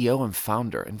CEO and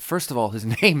founder. And first of all, his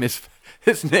name is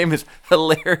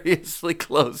hilariously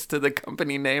close to the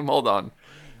company name. Hold on.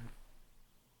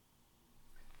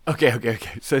 Okay.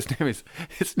 So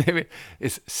his name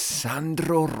is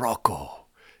Sandro Rocco.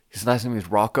 His last name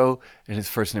is Rocco, and his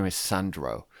first name is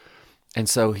Sandro. And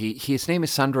so his name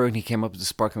is Sandro, and he came up with a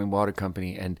sparkling water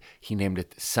company, and he named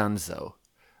it Sanzo.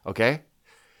 Okay?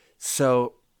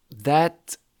 So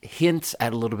that hints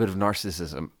at a little bit of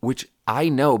narcissism, which I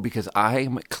know because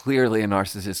I'm clearly a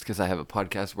narcissist because I have a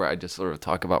podcast where I just sort of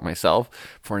talk about myself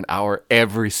for an hour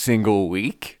every single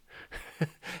week.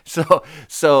 So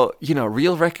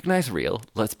real recognize real,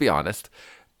 let's be honest.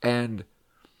 And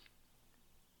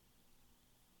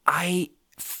I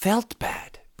felt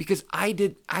bad because I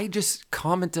just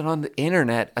commented on the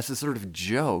internet as a sort of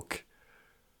joke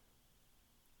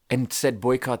and said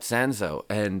boycott Sanzo,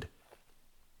 and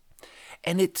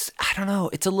it's, I don't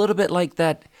know, it's a little bit like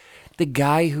the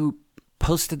guy who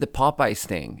posted the Popeyes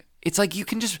thing. It's like you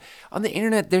can just, on the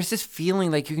internet, there's this feeling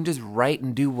like you can just write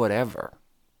and do whatever.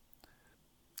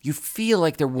 You feel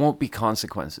like there won't be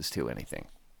consequences to anything.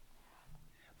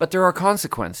 But there are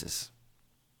consequences.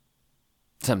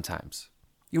 Sometimes.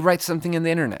 You write something in the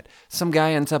internet. Some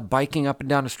guy ends up biking up and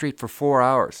down the street for 4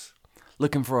 hours,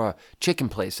 looking for a chicken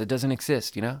place that doesn't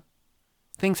exist, you know?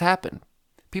 Things happen.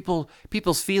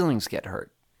 People's feelings get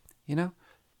hurt, you know?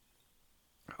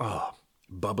 Oh,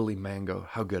 bubbly mango.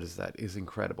 How good is that? It's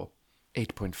incredible.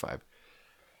 8.5.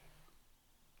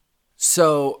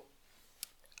 So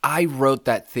I wrote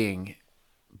that thing,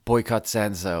 boycott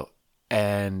Sanzo,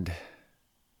 and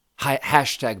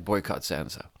hashtag boycott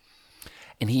Sanzo.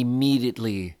 And he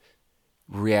immediately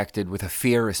reacted with a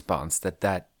fear response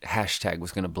that hashtag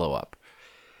was going to blow up.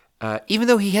 Even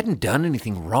though he hadn't done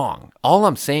anything wrong. All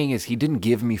I'm saying is he didn't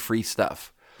give me free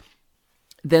stuff.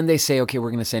 Then they say, okay, we're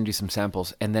going to send you some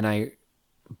samples. And then I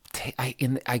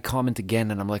comment again,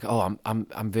 and I'm like, oh,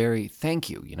 I'm very, thank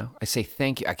you, you know? I say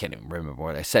thank you. I can't even remember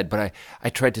what I said, but I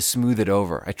tried to smooth it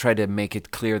over. I tried to make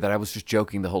it clear that I was just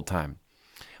joking the whole time.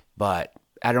 But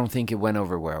I don't think it went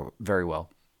over very well.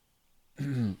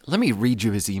 Let me read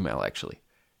you his email, actually.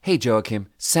 Hey, Joakim,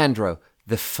 Sandro,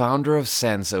 the founder of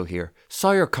Sanzo here.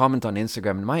 Saw your comment on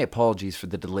Instagram, and my apologies for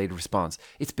the delayed response.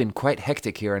 It's been quite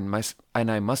hectic here, and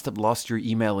I must have lost your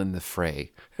email in the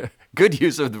fray. Good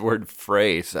use of the word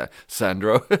fray,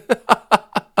 Sandro.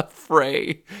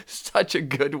 Fray. Such a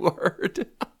good word.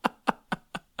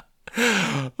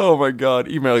 Oh my God,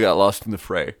 email got lost in the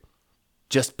fray.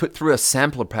 Just put through a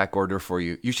sampler pack order for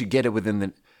you. You should get it within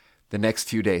the next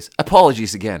few days.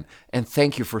 Apologies again, and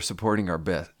thank you for supporting our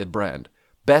brand.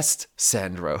 Best,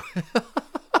 Sandro.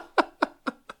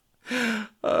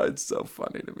 Oh, it's so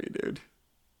funny to me, dude.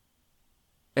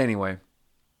 Anyway,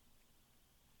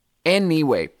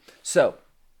 so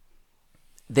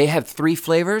they have 3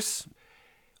 flavors.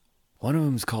 One of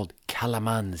them is called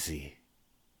calamansi.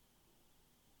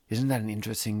 Isn't that an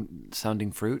interesting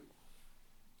sounding fruit?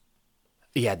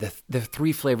 Yeah, the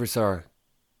 3 flavors are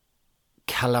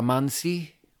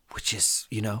calamansi, which is,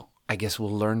 I guess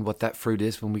we'll learn what that fruit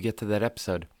is when we get to that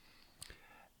episode.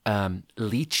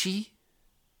 Lychee,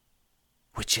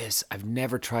 which is, I've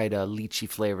never tried a lychee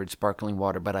flavored sparkling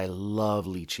water, but I love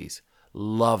lychees.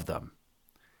 Love them.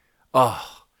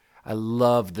 Oh, I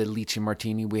love the lychee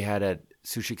martini we had at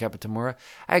Sushi Kapatamura.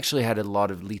 I actually had a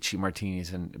lot of lychee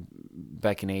martinis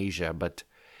back in Asia, but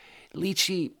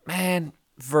lychee, man,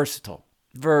 versatile.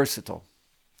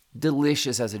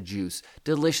 Delicious as a juice,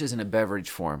 delicious in a beverage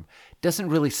form. Doesn't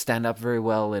really stand up very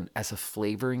well as a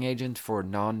flavoring agent for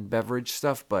non-beverage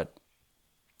stuff, but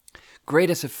great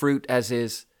as a fruit as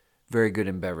is, very good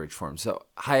in beverage form. So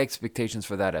high expectations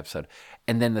for that episode.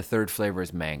 And then the 3rd flavor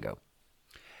is mango.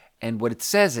 And what it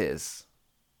says is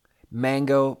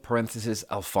mango, parenthesis,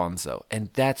 Alfonso. And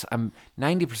I'm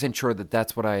 90% sure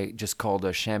that's what I just called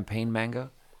a champagne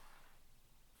mango.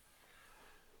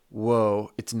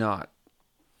 Whoa, it's not.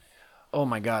 Oh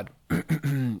my God.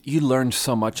 You learned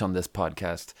so much on this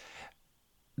podcast.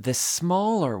 The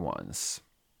smaller ones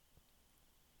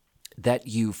that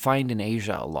you find in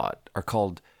Asia a lot are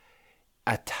called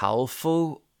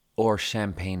Ataulfo or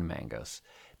champagne mangoes.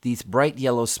 These bright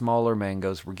yellow, smaller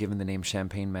mangoes were given the name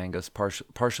champagne mangoes,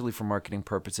 partially for marketing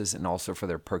purposes and also for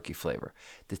their perky flavor.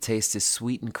 The taste is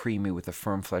sweet and creamy with a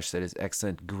firm flesh that is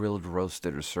excellent grilled,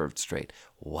 roasted, or served straight.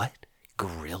 What?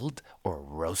 Grilled or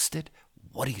roasted?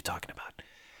 What are you talking about?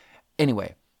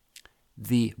 Anyway,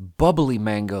 the bubbly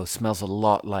mango smells a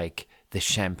lot like the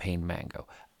champagne mango.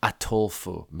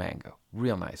 Atolfo mango.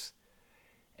 Real nice.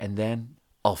 And then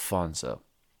Alfonso.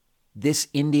 This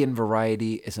Indian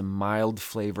variety is a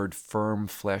mild-flavored,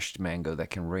 firm-fleshed mango that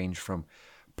can range from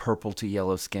purple to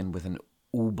yellow skin with an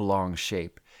oblong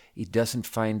shape. It doesn't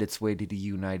find its way to the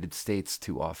United States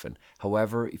too often.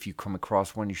 However, if you come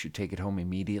across one, you should take it home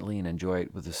immediately and enjoy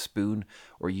it with a spoon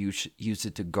or use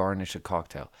it to garnish a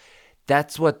cocktail.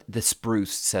 That's what the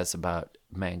Spruce says about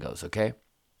mangoes, okay?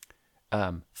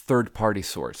 Third-party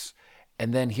source.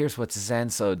 And then here's what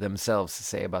Sanzo themselves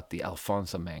say about the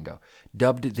Alfonso mango.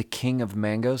 Dubbed the king of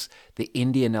mangoes, the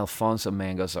Indian Alfonso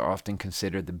mangoes are often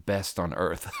considered the best on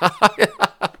earth.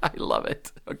 I love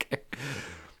it. Okay.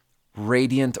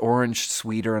 Radiant orange,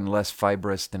 sweeter and less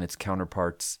fibrous than its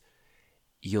counterparts.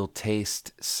 You'll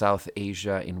taste South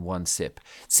Asia in one sip.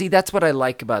 See, that's what I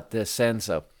like about the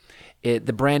Sanzo.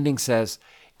 The branding says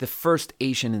the first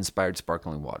Asian-inspired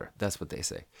sparkling water. That's what they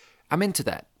say. I'm into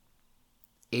that.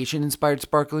 Asian-inspired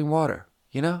sparkling water,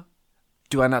 you know?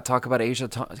 Do I not talk about Asia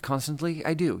constantly?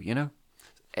 I do, you know?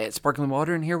 Sparkling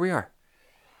water, and here we are.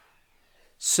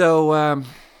 So,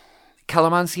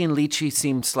 calamansi and lychee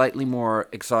seem slightly more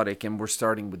exotic, and we're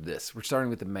starting with this. We're starting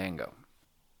with the mango.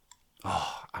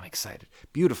 Oh, I'm excited.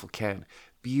 Beautiful can.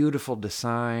 Beautiful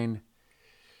design.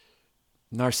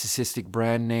 Narcissistic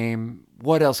brand name.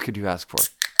 What else could you ask for?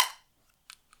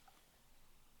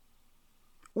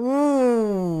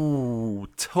 Ooh,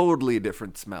 totally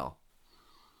different smell.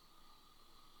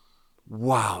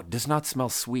 Wow, does not smell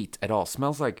sweet at all.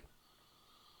 Smells like,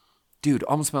 dude,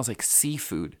 almost smells like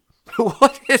seafood.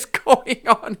 What is going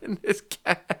on in this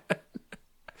can?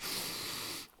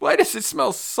 Why does it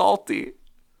smell salty?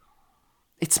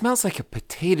 It smells like a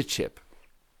potato chip.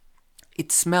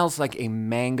 It smells like a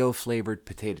mango-flavored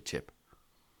potato chip.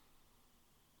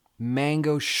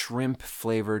 Mango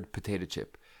shrimp-flavored potato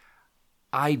chip.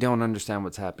 I don't understand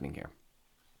what's happening here.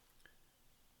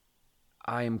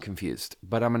 I am confused,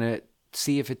 but I'm going to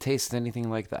see if it tastes anything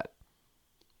like that.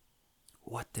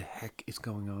 What the heck is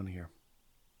going on here?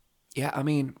 Yeah, I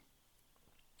mean,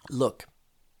 look,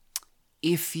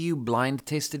 if you blind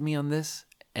tasted me on this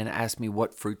and asked me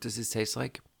what fruit does this taste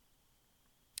like,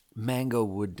 mango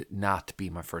would not be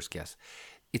my first guess.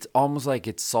 It's almost like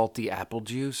it's salty apple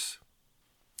juice.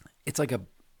 It's like a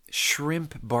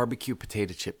shrimp barbecue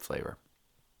potato chip flavor.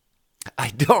 I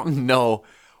don't know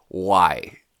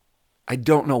why. I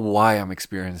don't know why I'm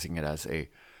experiencing it as a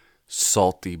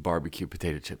salty barbecue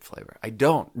potato chip flavor. I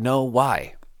don't know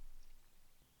why.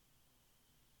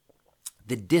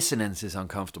 The dissonance is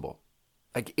uncomfortable.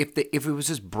 Like if it was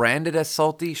just branded as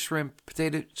salty shrimp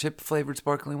potato chip flavored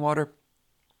sparkling water,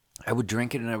 I would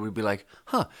drink it and I would be like,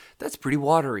 huh, that's pretty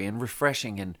watery and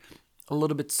refreshing and a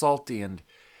little bit salty, and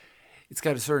it's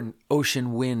got a certain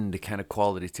ocean wind kind of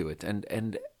quality to it. And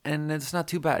it's not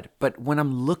too bad. But when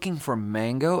I'm looking for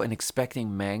mango and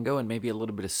expecting mango and maybe a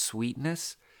little bit of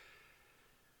sweetness,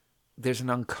 there's an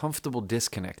uncomfortable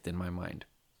disconnect in my mind.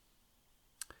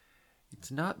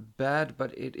 It's not bad,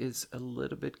 but it is a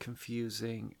little bit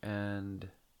confusing. And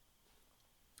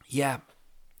yeah,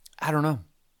 I don't know.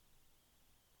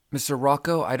 Mr.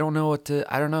 Rocco, I don't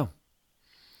know.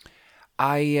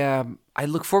 I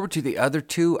look forward to the other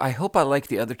two. I hope I like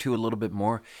the other two a little bit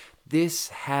more. This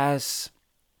has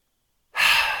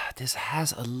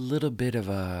a little bit of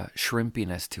a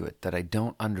shrimpiness to it that I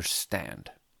don't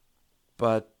understand.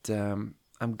 But I'm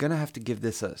going to have to give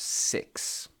this a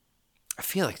 6. I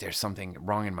feel like there's something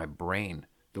wrong in my brain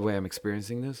the way I'm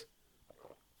experiencing this.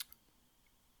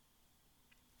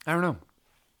 I don't know.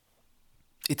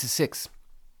 It's a 6.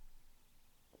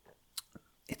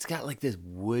 It's got like this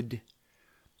wood,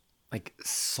 like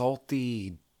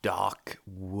salty dock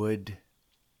wood.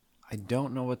 I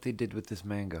don't know what they did with this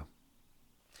mango.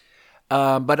 But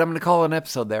I'm going to call it an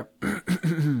episode there.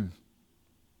 And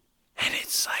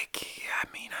it's like,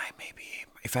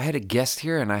 if I had a guest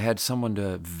here and I had someone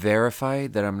to verify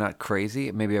that I'm not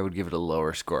crazy, maybe I would give it a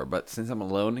lower score. But since I'm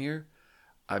alone here,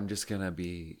 I'm just going to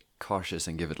be cautious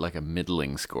and give it like a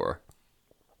middling score.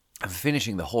 I'm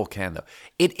finishing the whole can, though.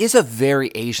 It is a very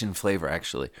Asian flavor,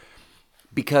 actually,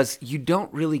 because you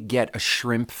don't really get a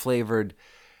shrimp-flavored,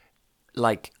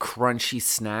 like, crunchy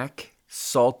snack,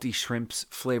 salty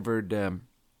shrimps-flavored,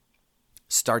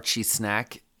 starchy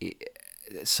snack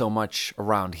so much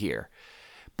around here.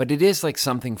 But it is like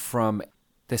something from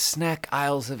the snack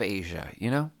aisles of Asia,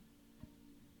 Yeah,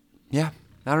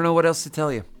 I don't know what else to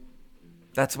tell you.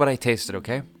 That's what I tasted,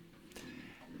 okay?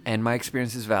 And my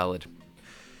experience is valid.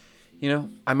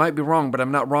 I might be wrong, but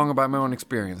I'm not wrong about my own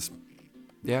experience.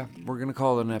 Yeah, we're going to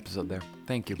call it an episode there.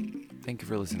 Thank you. Thank you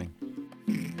for listening.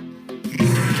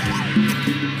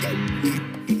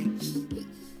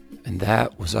 And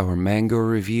that was our mango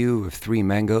review of 3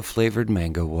 mango-flavored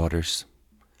mango waters.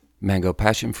 Mango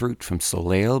passion fruit from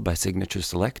Soleil by Signature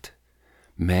Select,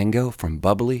 mango from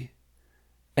Bubly,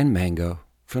 and mango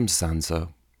from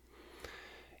Sanzo.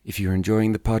 If you're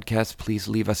enjoying the podcast, please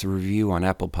leave us a review on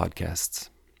Apple Podcasts.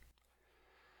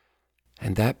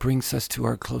 And that brings us to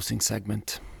our closing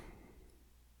segment.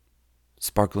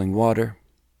 Sparkling water,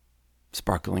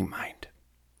 sparkling mind.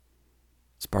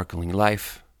 Sparkling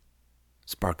life,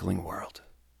 sparkling world.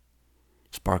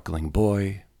 Sparkling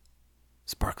boy,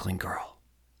 sparkling girl.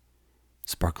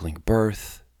 Sparkling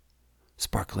birth,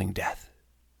 sparkling death.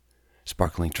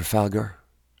 Sparkling Trafalgar,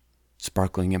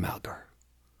 sparkling Amalgar.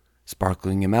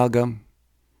 Sparkling amalgam,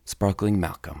 sparkling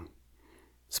Malcolm.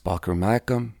 Sparkling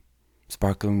Malcolm,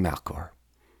 sparkling Malcor.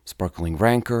 Sparkling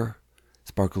rancor,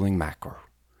 sparkling Macor.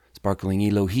 Sparkling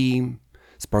Elohim,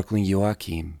 sparkling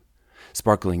Joakim.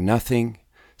 Sparkling nothing,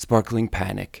 sparkling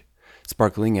panic.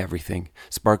 Sparkling everything,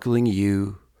 sparkling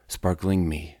you, sparkling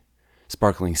me.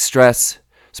 Sparkling stress,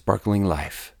 sparkling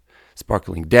life.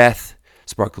 Sparkling death,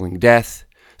 sparkling death,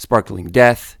 sparkling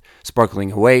death,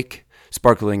 sparkling awake,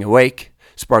 sparkling awake,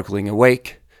 sparkling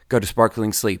awake. Go to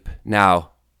sparkling sleep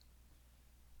now.